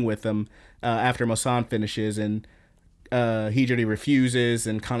sing with them after Mosan finishes, and Hijiri refuses,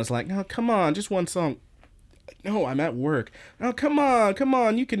 and Kana's like, no, come on, just one song. No, I'm at work. Oh, come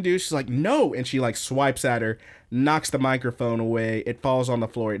on, you can do it. She's like, no, and she like swipes at her, knocks the microphone away, it falls on the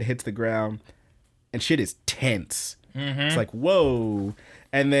floor, it hits the ground, and shit is tense. Mm-hmm. It's like, whoa.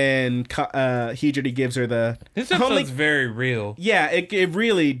 And then Hijiri gives her This episode's very real. Yeah, it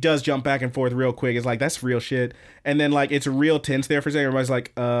really does jump back and forth real quick. It's like, that's real shit. And then, like, it's real tense there for a second. Everybody's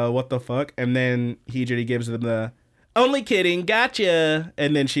like, what the fuck? And then Hijiri gives them the, only kidding, gotcha.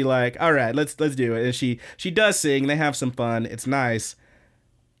 And then she like, all right, let's do it. And she does sing. They have some fun. It's nice.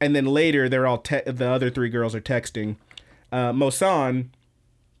 And then later, they're all, the other three girls are texting. Mosan,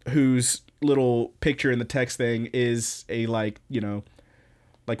 whose little picture in the text thing is a, like, you know,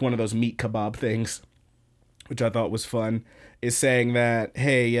 like one of those meat kebab things, which I thought was fun, is saying that,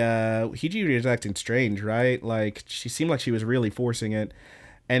 hey, Hijiri is acting strange, right? Like, she seemed like she was really forcing it.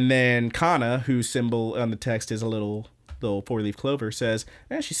 And then Kana, whose symbol on the text is a little four-leaf clover, says,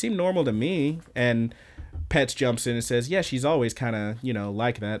 she seemed normal to me. And Pets jumps in and says, yeah, she's always kind of, you know,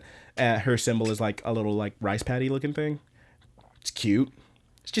 like that. Her symbol is like a little, like, rice patty looking thing. It's cute.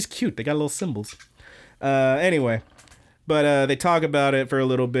 It's just cute. They got little symbols. Anyway. But they talk about it for a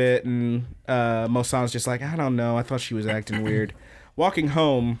little bit, and Mosan's just like, I don't know, I thought she was acting weird. Walking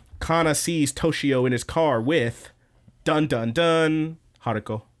home, Kana sees Toshio in his car with, dun dun dun,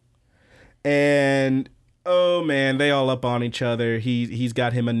 Haruko. And, oh man, they all up on each other. He's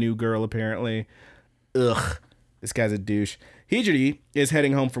got him a new girl, apparently. Ugh, this guy's a douche. Hijiri is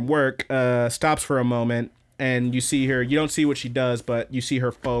heading home from work, stops for a moment, and you see her, you don't see what she does, but you see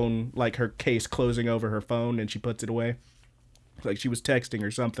her phone, like her case closing over her phone, and she puts it away. Like she was texting or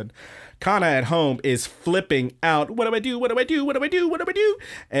something. Kana at home is flipping out. What do I do? What do I do? What do I do? What do I do?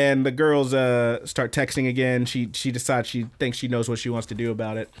 And the girls start texting again. She decides she thinks she knows what she wants to do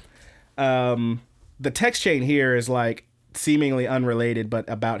about it. The text chain here is like seemingly unrelated, but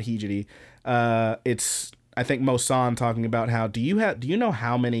about Hijiri. It's, I think, Mosan talking about how, do you know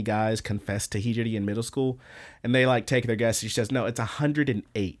how many guys confessed to Hijiri in middle school? And they like take their guess. She says, no, it's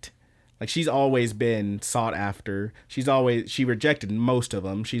 108. Like, she's always been sought after. She rejected most of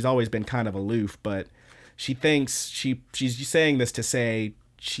them. She's always been kind of aloof, but she thinks she's saying this to say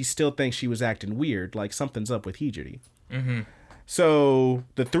she still thinks she was acting weird, like something's up with Hijiri. Mm-hmm. So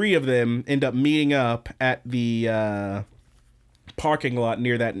the three of them end up meeting up at the parking lot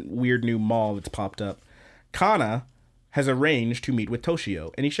near that weird new mall that's popped up. Kana has arranged to meet with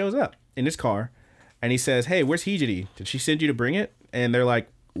Toshio, and he shows up in his car, and he says, hey, where's Hijiri? Did she send you to bring it? And they're like,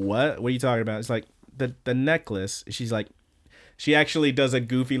 what are you talking about? It's like the necklace. She's like, she actually does a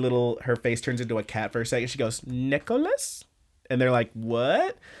goofy little, her face turns into a cat for a second. She goes, Nicholas? And they're like,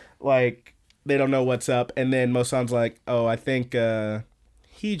 what? Like, they don't know what's up. And then Mosan's like, oh, I think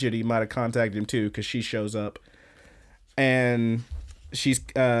Hijiri might have contacted him too, because she shows up. And she's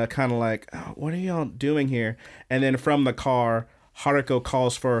kind of like, oh, what are y'all doing here? And then from the car, Haruko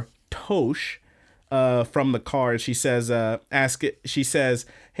calls for Tosh. From the car, she says, she says,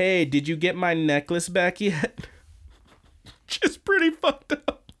 hey, did you get my necklace back yet? Just pretty fucked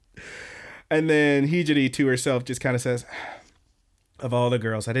up. And then Hijiri to herself just kind of says, of all the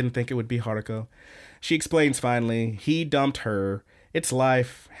girls, I didn't think it would be Haruko. She explains finally, he dumped her. It's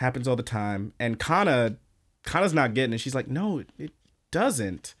life, happens all the time. And Kana's not getting it. She's like, no, it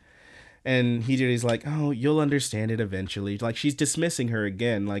doesn't. And Hijiri's like, oh, you'll understand it eventually. Like, she's dismissing her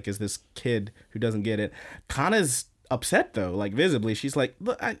again, like, as this kid who doesn't get it. Kana's upset though, like visibly. She's like,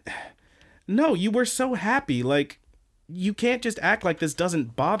 look, no, you were so happy. Like, you can't just act like this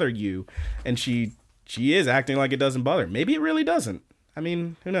doesn't bother you. And she is acting like it doesn't bother her. Maybe it really doesn't. I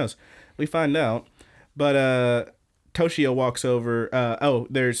mean, who knows? We find out. But Toshio walks over.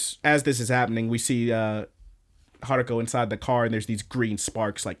 As this is happening, we see Haruko inside the car, and there's these green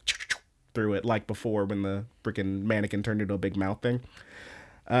sparks like through it, like before when the freaking mannequin turned into a big mouth thing.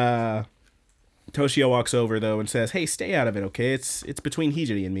 Toshio walks over though and says, "Hey, stay out of it, okay? It's between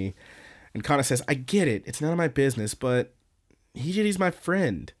Hijiri and me." And Kana says, "I get it. It's none of my business, but Hijiri's my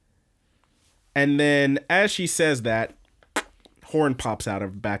friend." And then as she says that, horn pops out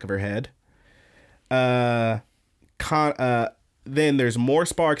of the back of her head. Then there's more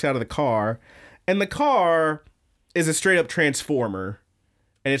sparks out of the car, and the car is a straight up transformer,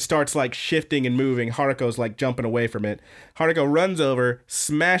 and it starts like shifting and moving. Haruko's like jumping away from it. Haruko runs over,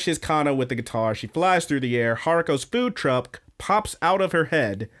 smashes Kana with the guitar. She flies through the air. Haruko's food truck pops out of her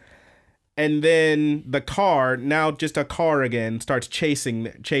head, and then the car, now just a car again, starts chasing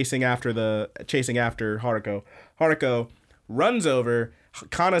after Haruko. Haruko runs over.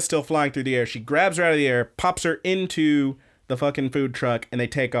 Kana's still flying through the air. She grabs her out of the air, pops her into the fucking food truck, and they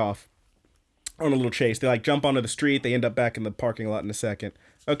take off on a little chase. They like jump onto the street. They end up back in the parking lot in a second.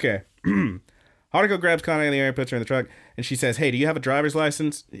 Okay. Haruko grabs Kana in the air and puts her in the truck, and she says, "Hey, do you have a driver's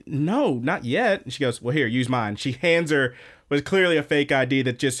license?" "No, not yet." And she goes, "Well, here, use mine." She hands her what's clearly a fake ID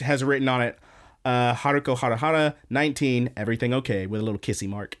that just has written on it, Haruko Harahara, 19, everything okay, with a little kissy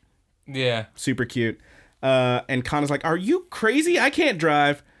mark. Yeah. Super cute. And Kana's like, "Are you crazy? I can't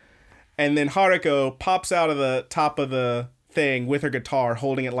drive." And then Haruko pops out of the top of the thing with her guitar,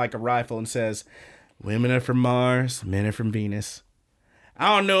 holding it like a rifle, and says, "Women are from Mars, men are from Venus.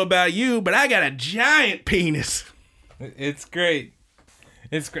 I don't know about you, but I got a giant penis." It's great.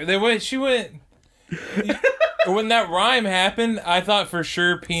 It's great. When that rhyme happened, I thought for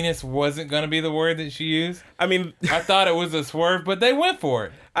sure penis wasn't going to be the word that she used. I mean, I thought it was a swerve, but they went for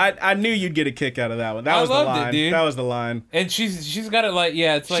it. I knew you'd get a kick out of that one. That was the line. It, dude. That was the line. And she's got it like,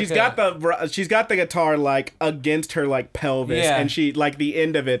 yeah, it's like she's got the guitar like against her like pelvis, and she like the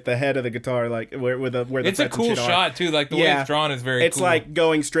end of it, the head of the guitar, like where the it's a cool shot too. Like the way it's drawn is very. It's cool. Like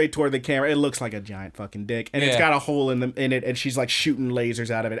going straight toward the camera. It looks like a giant fucking dick, and it's got a hole in it, and she's like shooting lasers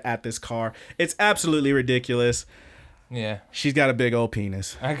out of it at this car. It's absolutely ridiculous. Yeah, she's got a big old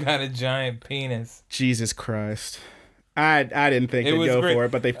penis. I got a giant penis. Jesus Christ. I didn't think they'd go for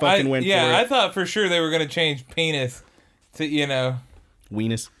it, but they fucking went for it. Yeah, I thought for sure they were going to change penis to,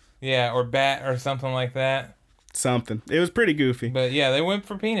 weenus. Yeah, or bat or something like that. Something. It was pretty goofy. But yeah, they went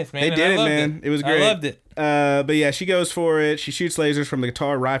for penis, man. They did it, man. It was great. I loved it. But yeah, she goes for it. She shoots lasers from the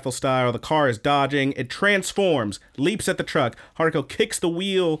guitar rifle style. The car is dodging. It transforms, leaps at the truck. Haruko kicks the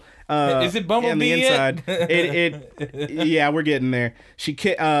wheel. Is it Bumblebee on the inside? Yeah, we're getting there. She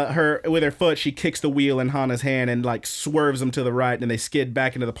with her foot, she kicks the wheel in Hana's hand and like swerves them to the right, and they skid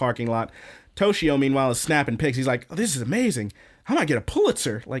back into the parking lot. Toshio, meanwhile, is snapping pics. He's like, "Oh, this is amazing. I might get a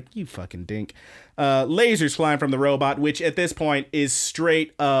Pulitzer." Like, you fucking dink. Lasers flying from the robot, which at this point is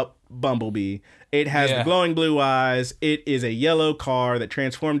straight up Bumblebee. It has the glowing blue eyes. It is a yellow car that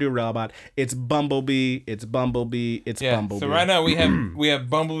transformed to a robot. It's Bumblebee. It's Bumblebee. It's Bumblebee. So right now we have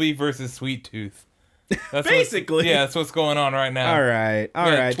Bumblebee versus Sweet Tooth. That's basically. That's what's going on right now. All right.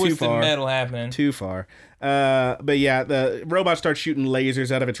 Twisted Too far. metal happening. Too far. But yeah, the robot starts shooting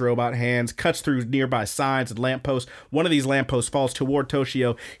lasers out of its robot hands, cuts through nearby signs and lampposts. One of these lampposts falls toward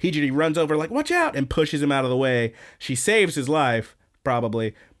Toshio. Hijiri runs over like, "Watch out," and pushes him out of the way. She saves his life,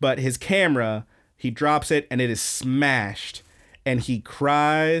 probably, but his camera, he drops it and it is smashed, and he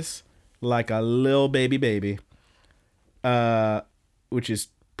cries like a little baby, which is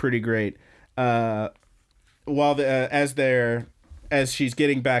pretty great. As she's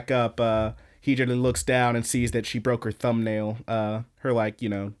getting back up, Hijiri looks down and sees that she broke her thumbnail, her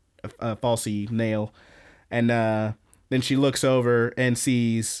a falsy nail, and then she looks over and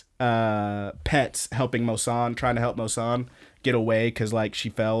sees Pets helping Mosan, trying to help Mosan get away because like she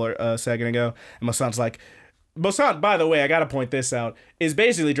fell a second ago, and Mosan's like, Mosan, by the way, I gotta point this out, is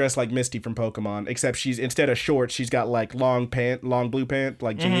basically dressed like Misty from Pokemon, except she's, instead of shorts, she's got like long blue pant,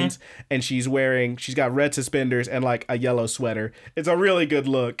 like jeans, and she's got red suspenders and like a yellow sweater. It's a really good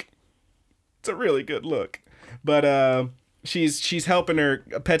look. But she's helping her.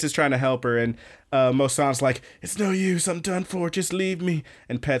 Pets is trying to help her, and Mosan's like, "It's no use, I'm done for, just leave me."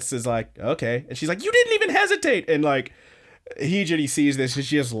 And Pets is like, "Okay." And she's like, "You didn't even hesitate." And like, Hijiri sees this and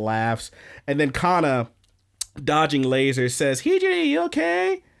she just laughs. And then Kana, dodging lasers, says, "Hijiri, you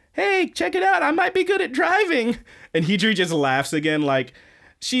okay? Hey, check it out, I might be good at driving." And Hijiri just laughs again, like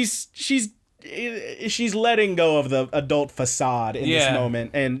she's she's letting go of the adult facade in this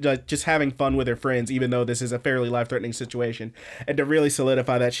moment and just having fun with her friends, even though this is a fairly life-threatening situation. And to really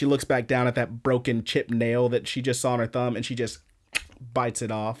solidify that, she looks back down at that broken chip nail that she just saw on her thumb, and she just bites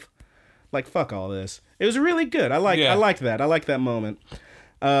it off. Like, fuck all this. It was really good. I liked that. I liked that moment.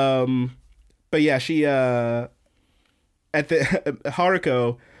 But yeah, she at the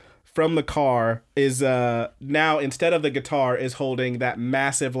Haruko from the car is now, instead of the guitar, is holding that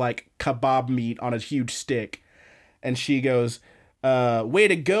massive like kebab meat on a huge stick, and she goes, way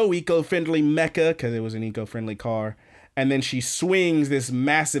to go, eco-friendly mecha, because it was an eco-friendly car. And then she swings this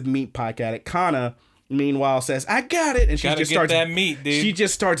massive meat pike at it. Kana meanwhile says, I got it, and she just starts that meat, dude. She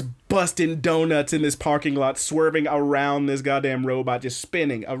just starts busting donuts in this parking lot, swerving around this goddamn robot, just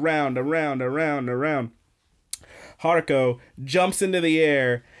spinning around. Haruko jumps into the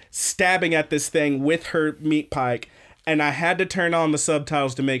air, stabbing at this thing with her meat pike, and I had to turn on the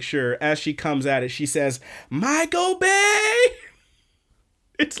subtitles to make sure. As she comes at it, she says, Michael Bay!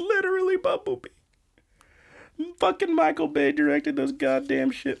 It's literally Bumblebee. Fucking Michael Bay directed those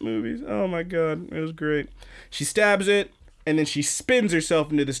goddamn shit movies. Oh my god, it was great. She stabs it, and then she spins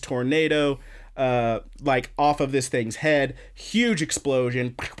herself into this tornado, like off of this thing's head. Huge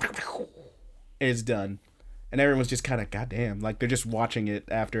explosion. It's done. And everyone's just kind of, goddamn, like they're just watching it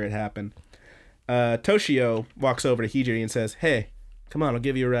after it happened. Toshio walks over to Hijiri and says, hey, come on, I'll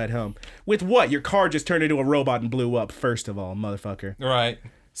give you a ride home. With what? Your car just turned into a robot and blew up, first of all, motherfucker. Right.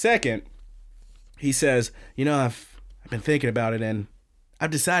 Second, he says, you know, I've been thinking about it, and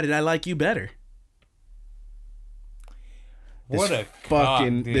I've decided I like you better. This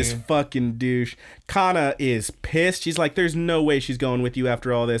fucking douche. Kana is pissed. She's like, there's no way she's going with you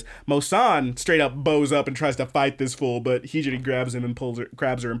after all this. Mosan straight up bows up and tries to fight this fool, but Hijiri grabs her and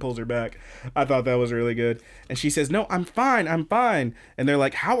pulls her back. I thought that was really good. And she says, no, I'm fine. And they're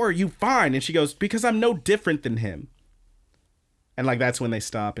like, how are you fine? And she goes, because I'm no different than him. And like, that's when they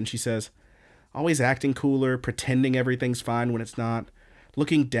stop. And she says, always acting cooler, pretending everything's fine when it's not,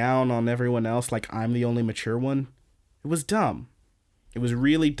 looking down on everyone else like I'm the only mature one. It was dumb. It was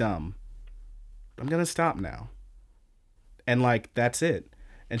really dumb. I'm gonna stop now. And like, that's it.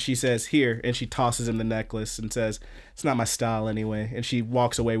 And she says, here, and she tosses him the necklace and says, it's not my style anyway. And she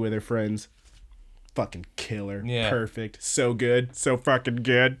walks away with her friends. Fucking killer. Yeah. Perfect. So good. So fucking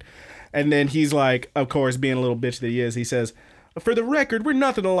good. And then he's like, of course, being a little bitch that he is, he says, for the record, we're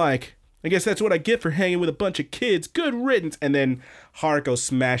nothing alike. I guess that's what I get for hanging with a bunch of kids. Good riddance. And then Haruko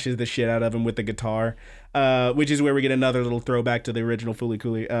smashes the shit out of him with the guitar, which is where we get another little throwback to the original Fooly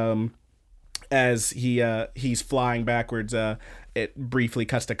Cooly. As he's flying backwards, it briefly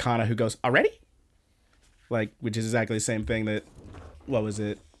cuts to Kana, who goes, already? Like, which is exactly the same thing that, what was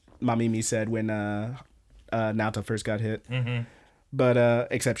it, Mamimi said when Naoto first got hit. Mm-hmm. But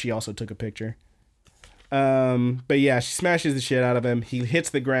except she also took a picture. But yeah, she smashes the shit out of him. He hits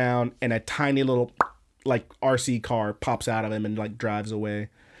the ground, and a tiny little, like, RC car pops out of him and, like, drives away.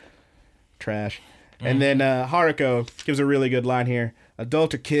 Trash. Mm-hmm. And then Haruko gives a really good line here.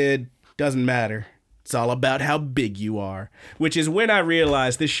 Adult or kid, doesn't matter. It's all about how big you are. Which is when I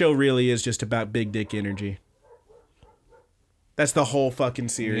realized this show really is just about big dick energy. That's the whole fucking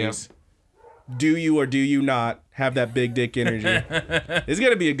series. Yep. Do you or do you not have that big dick energy? It's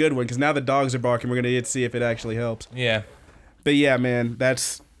going to be a good one because now the dogs are barking. We're going to get to see if it actually helps. Yeah. But yeah, man,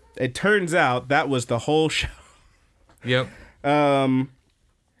 it turns out that was the whole show. Yep.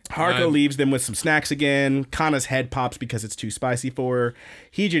 Haruko leaves them with some snacks again. Kana's head pops because it's too spicy for her.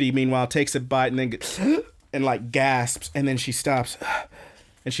 Hijiri, meanwhile, takes a bite and then and like gasps, and then she stops.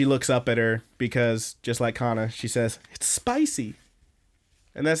 And she looks up at her because, just like Kana, she says, it's spicy.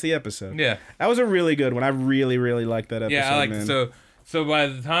 And that's the episode. Yeah. That was a really good one. I really, really liked that episode. Yeah, I liked it. So by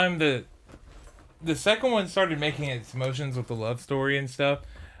the time the second one started making its motions with the love story and stuff,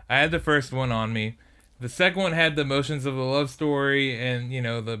 I had the first one on me. The second one had the motions of the love story and, you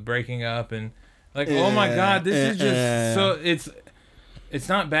know, the breaking up and like, oh my god, this is just so it's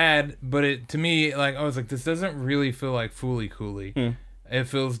not bad, but to me, like, I was like, this doesn't really feel like Fooly Cooly. It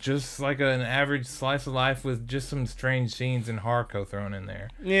feels just like an average slice of life with just some strange scenes and Haruko thrown in there.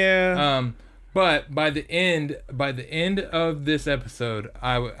 Yeah. But by the end of this episode,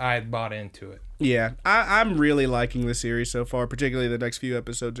 I bought into it. Yeah, I'm really liking the series so far. Particularly the next few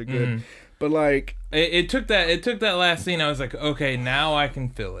episodes are good. Mm-hmm. But like, it took that last scene. I was like, okay, now I can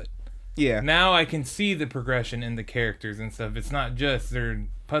feel it. Yeah. Now I can see the progression in the characters and stuff. It's not just they're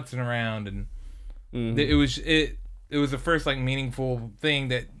putzing around and It was the first like meaningful thing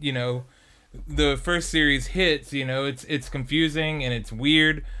that, you know, the first series hits, you know, it's confusing and it's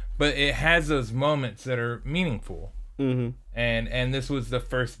weird, but it has those moments that are meaningful. and this was the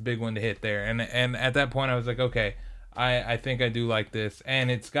first big one to hit there. And at that point, I was like, okay, I think I do like this, and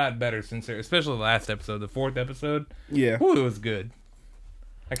it's got better since there, especially the last episode, the 4th episode. Yeah, ooh, it was good.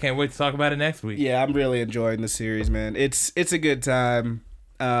 I can't wait to talk about it next week. Yeah, I'm really enjoying the series, man. It's a good time.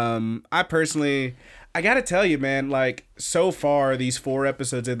 I personally, I gotta tell you, man, like, so far, these 4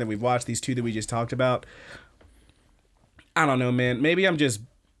 episodes in that we've watched, these 2 that we just talked about, I don't know, man. Maybe I'm just,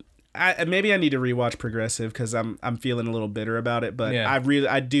 maybe I need to rewatch Progressive because I'm feeling a little bitter about it. But yeah.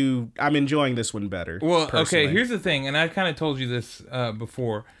 I'm enjoying this one better. Well, personally. Okay, here's the thing, and I kind of told you this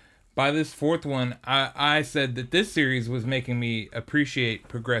before. By this 4th one, I said that this series was making me appreciate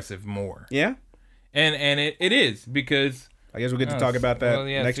Progressive more. Yeah, and it is, because I guess we'll get to talk about that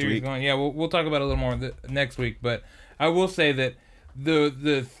next week. We'll talk about it a little more next week. But I will say that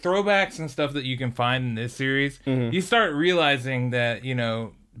the throwbacks and stuff that you can find in this series, you start realizing that, you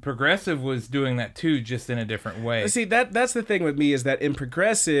know, Progressive was doing that too, just in a different way. See, that's the thing with me, is that in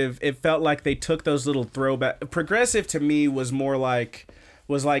Progressive, it felt like they took those little throwback. Progressive to me was more like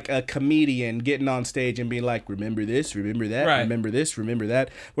a comedian getting on stage and being like, remember this, remember that, right. Remember this, remember that.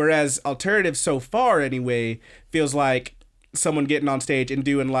 Whereas Alternative, so far anyway, feels like someone getting on stage and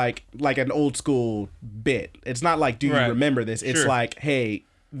doing like an old school bit. It's not like, do you remember this? It's like, hey,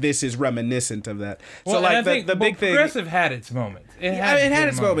 this is reminiscent of that. Well, so like the big thing, Progressive had its moments. It had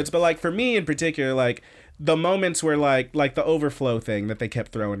its moments, but like for me in particular, like the moments where like the overflow thing that they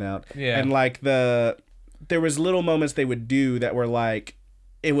kept throwing out, and like there was little moments they would do that were like,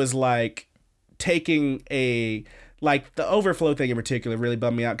 it was like taking like the overflow thing in particular really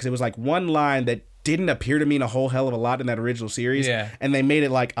bummed me out, because it was like one line that didn't appear to mean a whole hell of a lot in that original series, and they made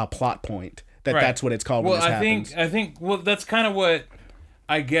it like a plot point that's what it's called. Well, when this happens. I think that's kind of what,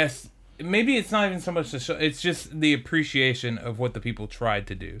 I guess, maybe it's not even so much the show, it's just the appreciation of what the people tried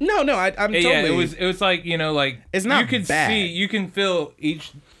to do. No, I'm totally. Yeah, it was like, you know, like, it's not you can bad. you can feel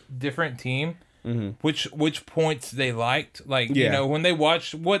each different team. Which points they liked, like, you know, when they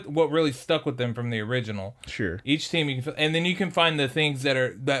watched what really stuck with them from the original. Sure. Each team you can, and then you can find the things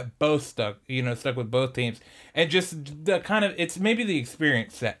that both stuck with both teams, and just the kind of, it's maybe the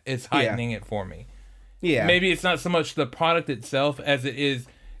experience that is heightening it for me. Yeah. Maybe it's not so much the product itself as it is,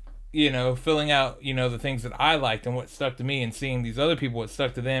 you know, filling out, you know, the things that I liked and what stuck to me, and seeing these other people what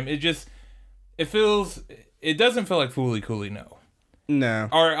stuck to them. It doesn't feel like Fooly Cooley, no. No.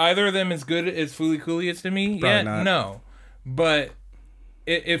 Are either of them as good as Fooly Cooley is to me? Probably not. No. But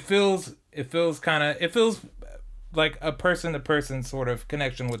it feels like a person to person sort of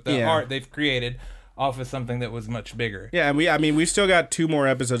connection with the art they've created off of something that was much bigger. Yeah, and we've still got 2 more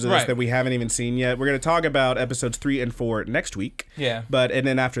episodes of this that we haven't even seen yet. We're going to talk about episodes 3 and 4 next week. Yeah. And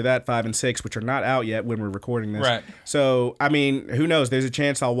then after that, 5 and 6, which are not out yet when we're recording this. Right. So, I mean, who knows? There's a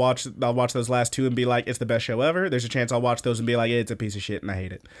chance I'll watch those last 2 and be like, it's the best show ever. There's a chance I'll watch those and be like, it's a piece of shit and I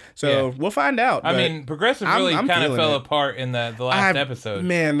hate it. So we'll find out. I mean, Progressive really kind of fell apart in the last episode.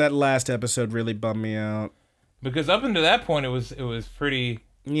 Man, that last episode really bummed me out. Because up until that point, it was pretty.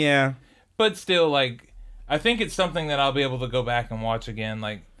 Yeah. But still, like, I think it's something that I'll be able to go back and watch again.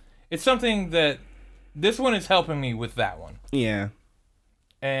 Like, it's something that this one is helping me with that one. Yeah.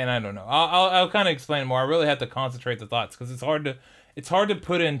 And I don't know. I'll kind of explain more. I really have to concentrate the thoughts, because it's hard to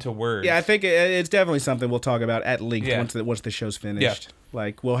put into words. Yeah, I think it's definitely something we'll talk about at length once the show's finished. Yeah.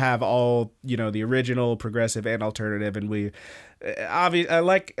 Like, we'll have all, you know, the original, Progressive, and Alternative, and we obviously,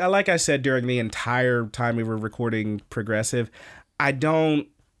 like I said during the entire time we were recording Progressive,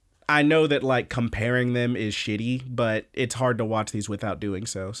 I know that, like, comparing them is shitty, but it's hard to watch these without doing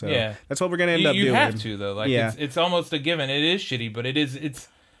so. So that's what we're going to end up doing. You have to, though. Like, it's almost a given. It is shitty, but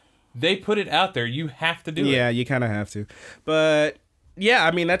they put it out there. You have to do it. Yeah, you kind of have to. But yeah,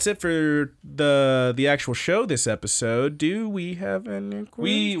 I mean, that's it for the actual show this episode. Do we have any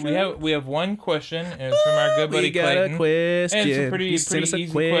questions? We have one question, and it's from our good buddy Clayton. Got a question. And it's a pretty easy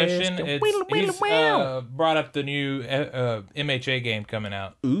question. He's brought up the new MHA game coming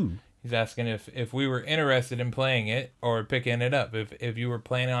out. Ooh. He's asking if we were interested in playing it or picking it up. If you were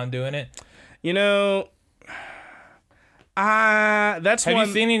planning on doing it. You know, that's Have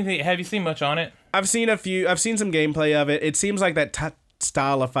you seen anything? Have you seen much on it? I've seen a few. I've seen some gameplay of it. It seems like that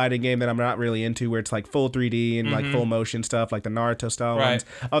style of fighting game that I'm not really into, where it's like full 3D and like full motion stuff, like the Naruto style ones.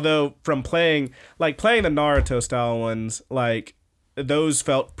 Although from playing the Naruto style ones, like, those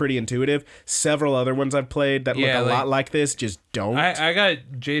felt pretty intuitive. Several other ones I've played that look a lot like this just don't. I got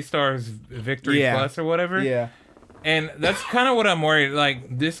J-Star's Victory Plus or whatever. Yeah. And that's kind of what I'm worried.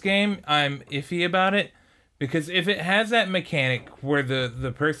 Like, this game, I'm iffy about it, because if it has that mechanic where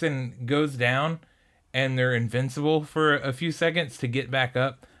the person goes down and they're invincible for a few seconds to get back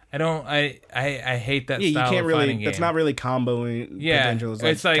up, I hate that Yeah, you style can't of really. fighting game. That's not really comboing. Yeah, potential.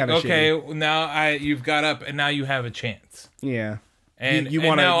 it's like okay, shitty. now you've got up and now you have a chance. Yeah. And you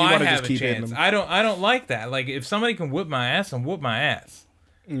want to have just keep a chance. hitting them. I don't like that. Like if somebody can whip my ass, then whoop my ass.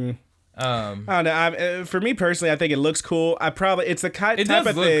 I don't know. For me personally, I think it looks cool. It's the type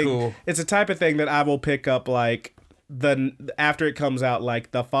of thing. Cool. It's a type of thing that I will pick up like after it comes out,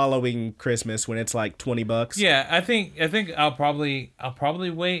 like the following Christmas when it's like $20. Yeah, I think I'll probably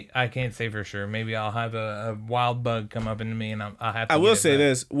wait. I can't say for sure. Maybe I'll have a wild bug come up into me, and I'll have to. I will say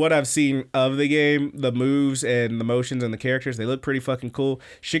this: what I've seen of the game, the moves and the motions and the characters, they look pretty fucking cool.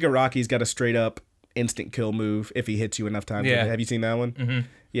 Shigaraki's got a straight up instant kill move if he hits you enough times. Yeah. Have you seen that one? Mm-hmm.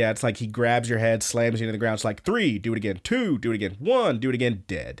 Yeah, it's like he grabs your head, slams you into the ground. It's like 3, do it again. 2, do it again. 1, do it again.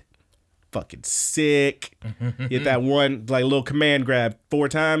 Dead. Fucking sick. Get that one like little command grab 4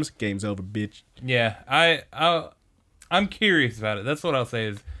 times. Game's over, bitch. Yeah, I'm curious about it. That's what I'll say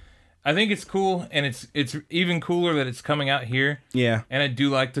is, I think it's cool, and it's even cooler that it's coming out here. Yeah, and I do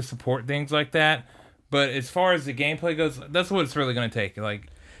like to support things like that. But as far as the gameplay goes, that's what it's really gonna take. Like,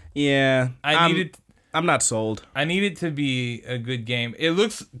 yeah, I'm not sold. I need it to be a good game. It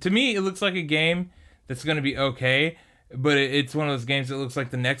looks like a game that's gonna be okay. But it's one of those games that looks like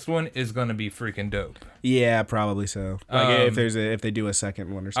the next one is going to be freaking dope. Yeah, probably so. Like if they do a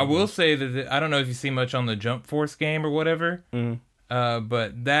second one or something. I will say that I don't know if you see much on the Jump Force game or whatever.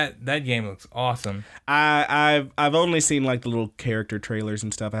 But that game looks awesome. I've only seen like the little character trailers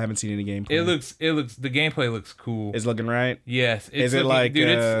and stuff. I haven't seen any gameplay. The gameplay looks cool. It's looking right. Yes. Is it like dude?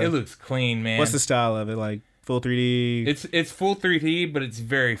 It looks clean, man. What's the style of it? Like full 3D? It's full 3D, but it's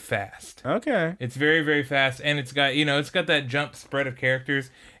very fast. Okay. It's very, very fast, and it's got that jump spread of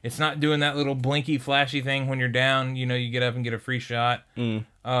characters. It's not doing that little blinky, flashy thing when you're down. You get up and get a free shot. And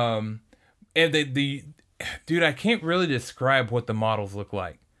dude, I can't really describe what the models look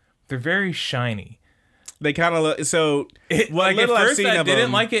like. They're very shiny. They kind of look so. Like at first I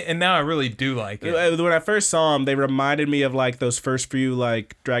didn't like it, and now I really do like it. When I first saw them, they reminded me of like those first few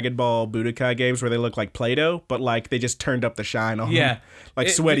like Dragon Ball Budokai games where they look like Play-Doh, but like they just turned up the shine on them. Like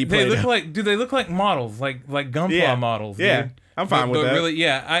sweaty Play-Doh. They look like models, like Gunpla models. Yeah. Dude. I'm fine with that. Really,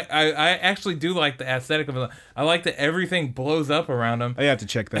 yeah, I actually do like the aesthetic of it. I like that everything blows up around them. I have to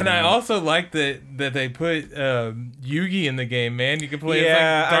check that out. And I also like that they put Yugi in the game, man. You can play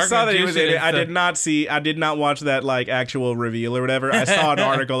Yeah, as like I saw that he was in it. I did not watch that like actual reveal or whatever. I saw an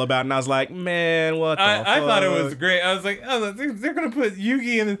article about it and I was like, man, what the fuck? I thought it was great. I was like, oh, they're going to put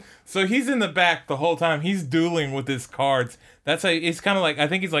Yugi in. So he's in the back the whole time. He's dueling with his cards. That's how it's kind of like, I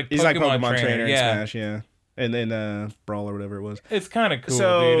think he's like Pokemon trainer in Smash, yeah. And then Brawl or whatever it was. It's kind of cool,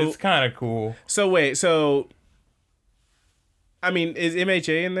 dude. It's kind of cool. So wait, I mean, is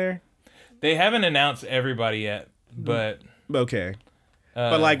MHA in there? They haven't announced everybody yet, but okay.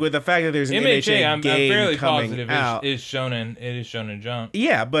 But like with the fact that there's an MHA I'm game fairly coming positive out, it is Shonen Jump.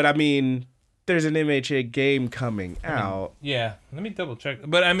 Yeah, but I mean, there's an MHA game coming out. Yeah, let me double check.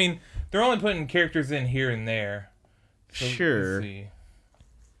 But I mean, they're only putting characters in here and there. So sure. Let's see.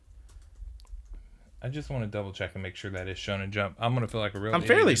 I just want to double check and make sure that is Shonen Jump. I'm gonna feel like a real. I'm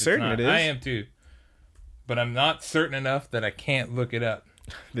fairly certain it is. I am too, but I'm not certain enough that I can't look it up.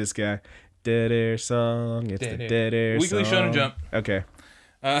 This guy, Dead Air song. It's the Dead Air Weekly song. Shonen Jump. Okay.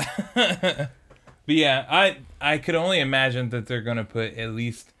 But yeah, I could only imagine that they're gonna put at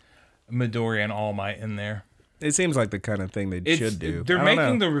least Midori and All Might in there. It seems like the kind of thing they should do. They're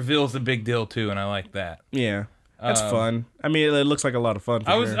making the reveals a big deal too, and I like that. Yeah. That's fun. I mean, it looks like a lot of fun.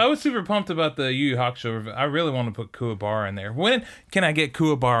 I was super pumped about the Yu Yu Hakusho reveal. I really want to put Kuwabara in there. When can I get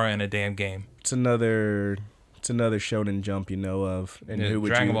Kuwabara in a damn game? It's another Shonen Jump you know of. And who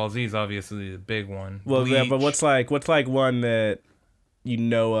would Dragon Ball Z is obviously the big one. Well, Bleach. yeah, but what's like one that you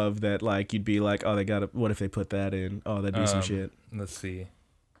know of that like you'd be like, oh, what if they put that in? Oh, that'd be some shit. Let's see.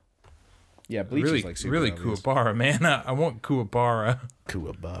 Yeah, Bleach is like super really obvious. Kuwabara, man. I want Kuwabara.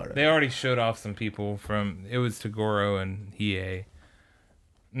 Kuwabara. They already showed off some people from. It was Toguro and Hiei.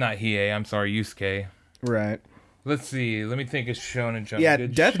 Not Hiei. I'm sorry, Yusuke. Right. Let's see. Let me think of Shonen Jump. Yeah,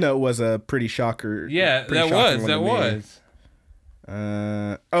 Death Note was a pretty shocker. Yeah, that was.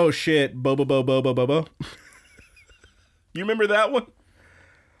 Oh shit, Bobo. You remember that one?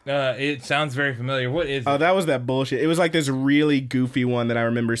 It sounds very familiar. What is it? Oh, that was that bullshit. It was like this really goofy one that I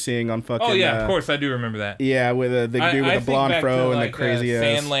remember seeing on fucking... Oh, yeah, of course, I do remember that. Yeah, with the dude with the blonde fro and the crazy ass...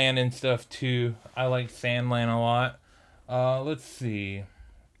 Sandland and stuff, too. I like Sandland a lot. Let's see.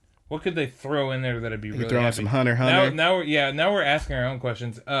 What could they throw in there that'd be really throw in some Hunter. Now we're asking our own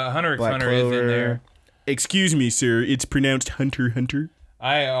questions. Hunter x Hunter is in there. Excuse me, sir. It's pronounced Hunter.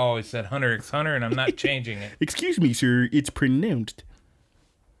 I always said Hunter x Hunter, and I'm not changing it. Excuse me, sir. It's pronounced...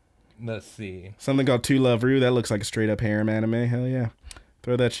 Let's see. Something called To Love Ru. That looks like a straight up harem anime. Hell yeah.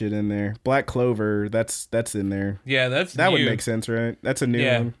 Throw that shit in there. Black Clover. That's in there. Yeah, that would make sense, right? That's a new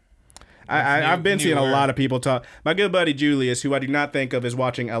one. I've been seeing newer. a lot of people talk. My good buddy Julius, who I do not think of as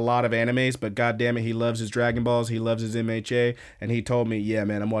watching a lot of animes, but goddamn it, he loves his Dragon Balls, he loves his MHA, and he told me, "Yeah,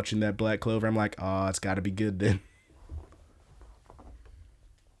 man, I'm watching that Black Clover." I'm like, "Oh, it's got to be good then."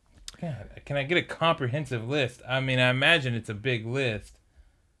 God, can I get a comprehensive list? I mean, I imagine it's a big list.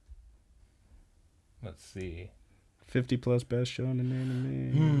 Let's see. 50 plus best shown in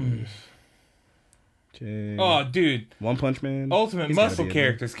anime. Oh, dude. One Punch Man. Ultimate muscle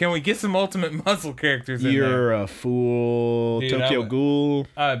characters. Can we get some ultimate muscle characters in there? You're a fool. Dude, Tokyo Ghoul.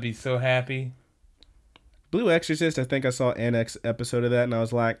 I'd be so happy. Blue Exorcist, I think I saw an episode of that, and I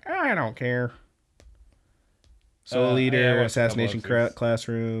was like, I don't care. Soul Eater, Assassination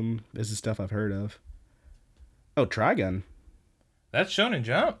Classroom. This is stuff I've heard of. Oh, Trigun. That's Shonen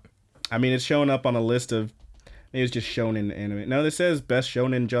Jump? I mean, it's showing up on a list of... Maybe it's just shonen anime. No, this says best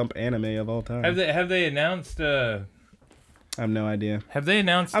Shonen Jump anime of all time. Have they announced... I have no idea. Have they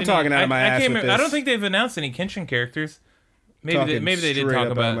announced... I'm talking out of my ass with this. I don't think they've announced any Kenshin characters. Maybe they did talk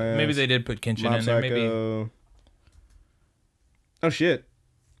about... Maybe they did put Kenshin in there. Maybe. Oh, shit.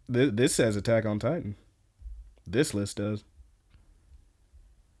 This says Attack on Titan. This list does.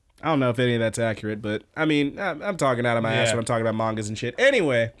 I don't know if any of that's accurate, but I mean, I'm talking out of my ass when I'm talking about mangas and shit.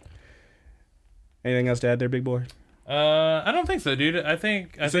 Anyway, anything else to add there, big boy? I don't think so, dude. I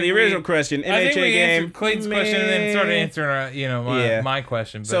think the original question, MHA I think we game, answered Clayton's question and then started answering, my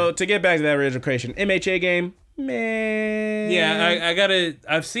question. But. So to get back to that original question, MHA game, man. Yeah,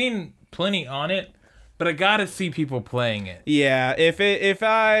 I've seen plenty on it, but I gotta see people playing it. Yeah, if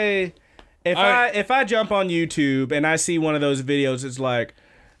I jump on YouTube and I see one of those videos, it's like,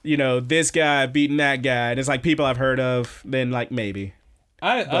 this guy beating that guy, and it's like people I've heard of, then like maybe.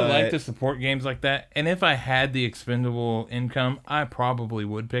 I like to support games like that, and if I had the expendable income, I probably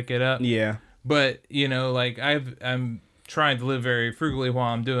would pick it up. Yeah. But, I'm trying to live very frugally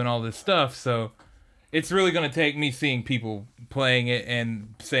while I'm doing all this stuff, so it's really going to take me seeing people playing it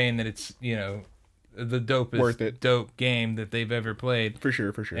and saying that it's, the dopest dope game that they've ever played. For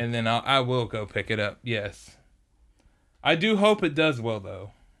sure. And then I will go pick it up, yes. I do hope it does well,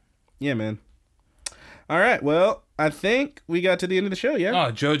 though. Yeah, man. All right, well, I think we got to the end of the show, yeah?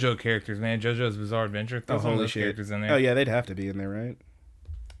 Oh, JoJo characters, man. JoJo's Bizarre Adventure. Throw some of those characters in there. Oh, yeah, they'd have to be in there, right?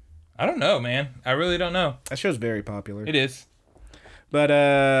 I don't know, man. I really don't know. That show's very popular. It is. But,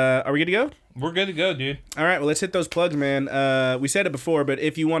 are we good to go? We're good to go, dude. All right, well, let's hit those plugs, man. We said it before, but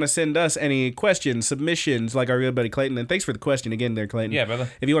if you want to send us any questions, submissions, like our good buddy Clayton, and thanks for the question again there, Clayton. Yeah, brother.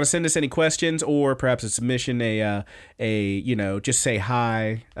 If you want to send us any questions or perhaps a submission, just say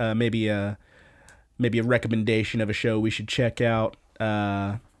hi, maybe a recommendation of a show we should check out,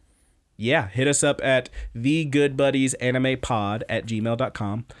 hit us up at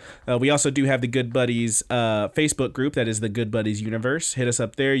thegoodbuddiesanimepod@gmail.com. We also do have the Good Buddies Facebook group. That is the Good Buddies Universe. Hit us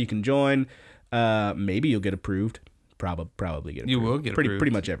up there. You can join. Maybe you'll get approved. Probably get approved. You will get approved.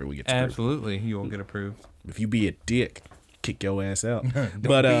 Pretty much everyone gets approved. Absolutely. You will get approved. If you be a dick, kick your ass out. Don't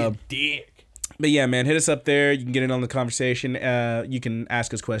be a dick. But yeah, man, hit us up there. You can get in on the conversation. You can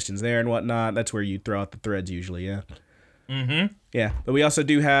ask us questions there and whatnot. That's where you throw out the threads usually, yeah. Mm-hmm. Yeah, but we also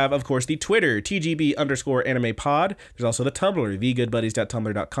do have, of course, the Twitter, TGB_animepod. There's also the Tumblr,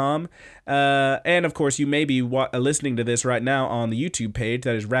 thegoodbuddies.tumblr.com. And, of course, you may be listening to this right now on the YouTube page.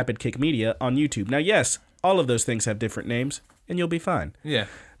 That is Rapid Kick Media on YouTube. Now, yes, all of those things have different names, and you'll be fine. Yeah.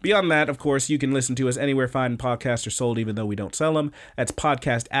 Beyond that, of course, you can listen to us anywhere fine podcasts are sold, even though we don't sell them. That's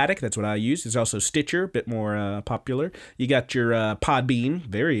Podcast Addict. That's what I use. There's also Stitcher, a bit more popular. You got your Podbean,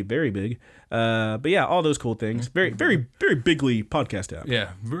 very, very big. But yeah, all those cool things. Very, very, very bigly podcast app.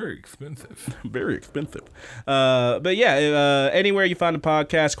 Yeah, very expensive. Very expensive. But yeah, anywhere you find a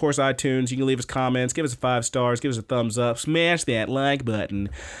podcast, of course, iTunes, you can leave us comments, give us 5 stars, give us a thumbs up, smash that like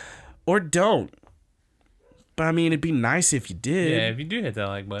button, or don't. But I mean, it'd be nice if you did. Yeah, if you do hit that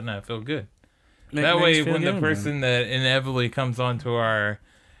like button, I feel good. That way, when the person that inevitably comes onto our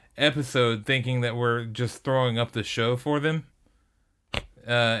episode thinking that we're just throwing up the show for them,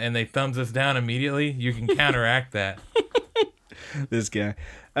 and they thumbs us down immediately, you can counteract that. This guy.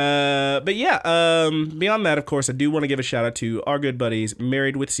 But yeah, beyond that, of course, I do want to give a shout out to our good buddies,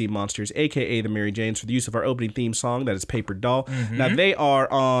 Married with Sea Monsters, aka the Mary Janes, for the use of our opening theme song, that is Paper Doll. Mm-hmm. Now, they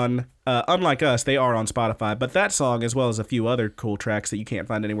are on, unlike us, they are on Spotify, but that song, as well as a few other cool tracks that you can't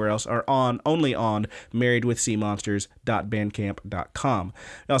find anywhere else, are only on marriedwithseamonsters.bandcamp.com.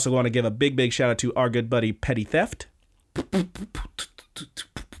 I also want to give a big shout out to our good buddy Petty Theft.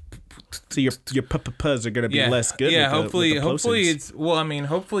 So your puzz are gonna be less good. Yeah, with hopefully the plosives.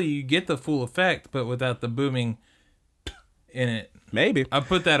 hopefully you get the full effect, but without the booming in it. Maybe. I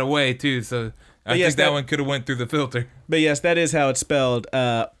put that away too, so I think that one could have went through the filter. But yes, that is how it's spelled.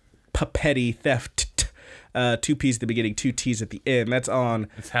 Petty theft. 2 P's at the beginning, 2 T's at the end. That's on.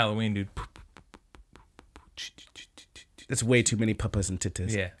 It's Halloween, dude. That's way too many papas and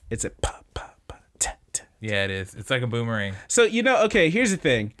titas. Yeah. It's a Yeah, it is. It's like a boomerang. So, okay, here's the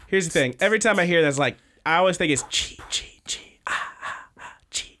thing. Every time I hear that's like, I always think it's chi, chi.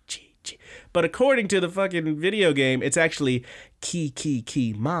 But according to the fucking video game, it's actually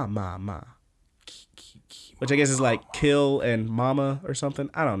ki, ma. Which I guess is like kill and mama or something.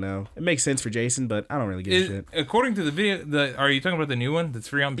 I don't know. It makes sense for Jason, but I don't really give a shit. According to the video, are you talking about the new one that's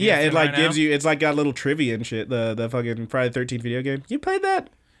free on PS? Yeah, it like gives you, it's like got little trivia and shit. The fucking Friday the 13th video game. You played that?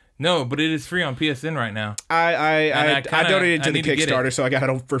 No, but it is free on PSN right now. I donated to the Kickstarter, so I got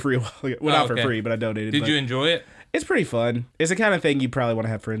it for free. Well, not for free, but I donated. Did you enjoy it? It's pretty fun. It's the kind of thing you probably want to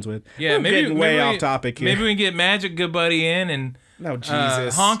have friends with. Yeah, maybe way off topic here. Maybe we can get Magic Good Buddy in and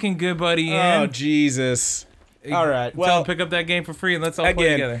Jesus, Honking Good Buddy in. Oh Jesus. All right. Well, tell him pick up that game for free and let's all play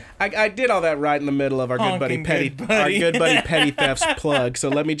together. I did all that right in the middle of our good buddy Petty Theft's plug. So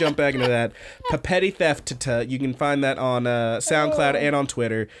let me jump back into that. Petty Theft. You can find that on SoundCloud and on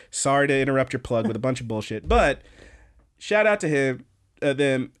Twitter. Sorry to interrupt your plug with a bunch of bullshit, but shout out to him,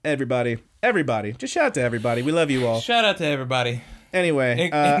 them, everybody. Just shout out to everybody. We love you all. Shout out to everybody. Anyway,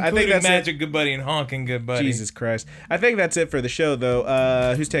 I think that's Magic Good Buddy and Honking Good Buddy. Jesus Christ. I think that's it for the show,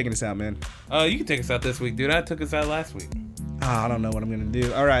 though. Who's taking us out, man? You can take us out this week, dude. I took us out last week. I don't know what I'm going to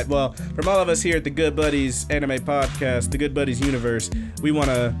do. All right, well, from all of us here at the Good Buddies Anime Podcast, the Good Buddies Universe, we want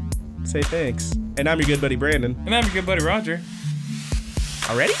to say thanks. And I'm your good buddy, Brandon. And I'm your good buddy, Roger.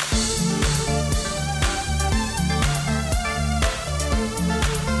 Already?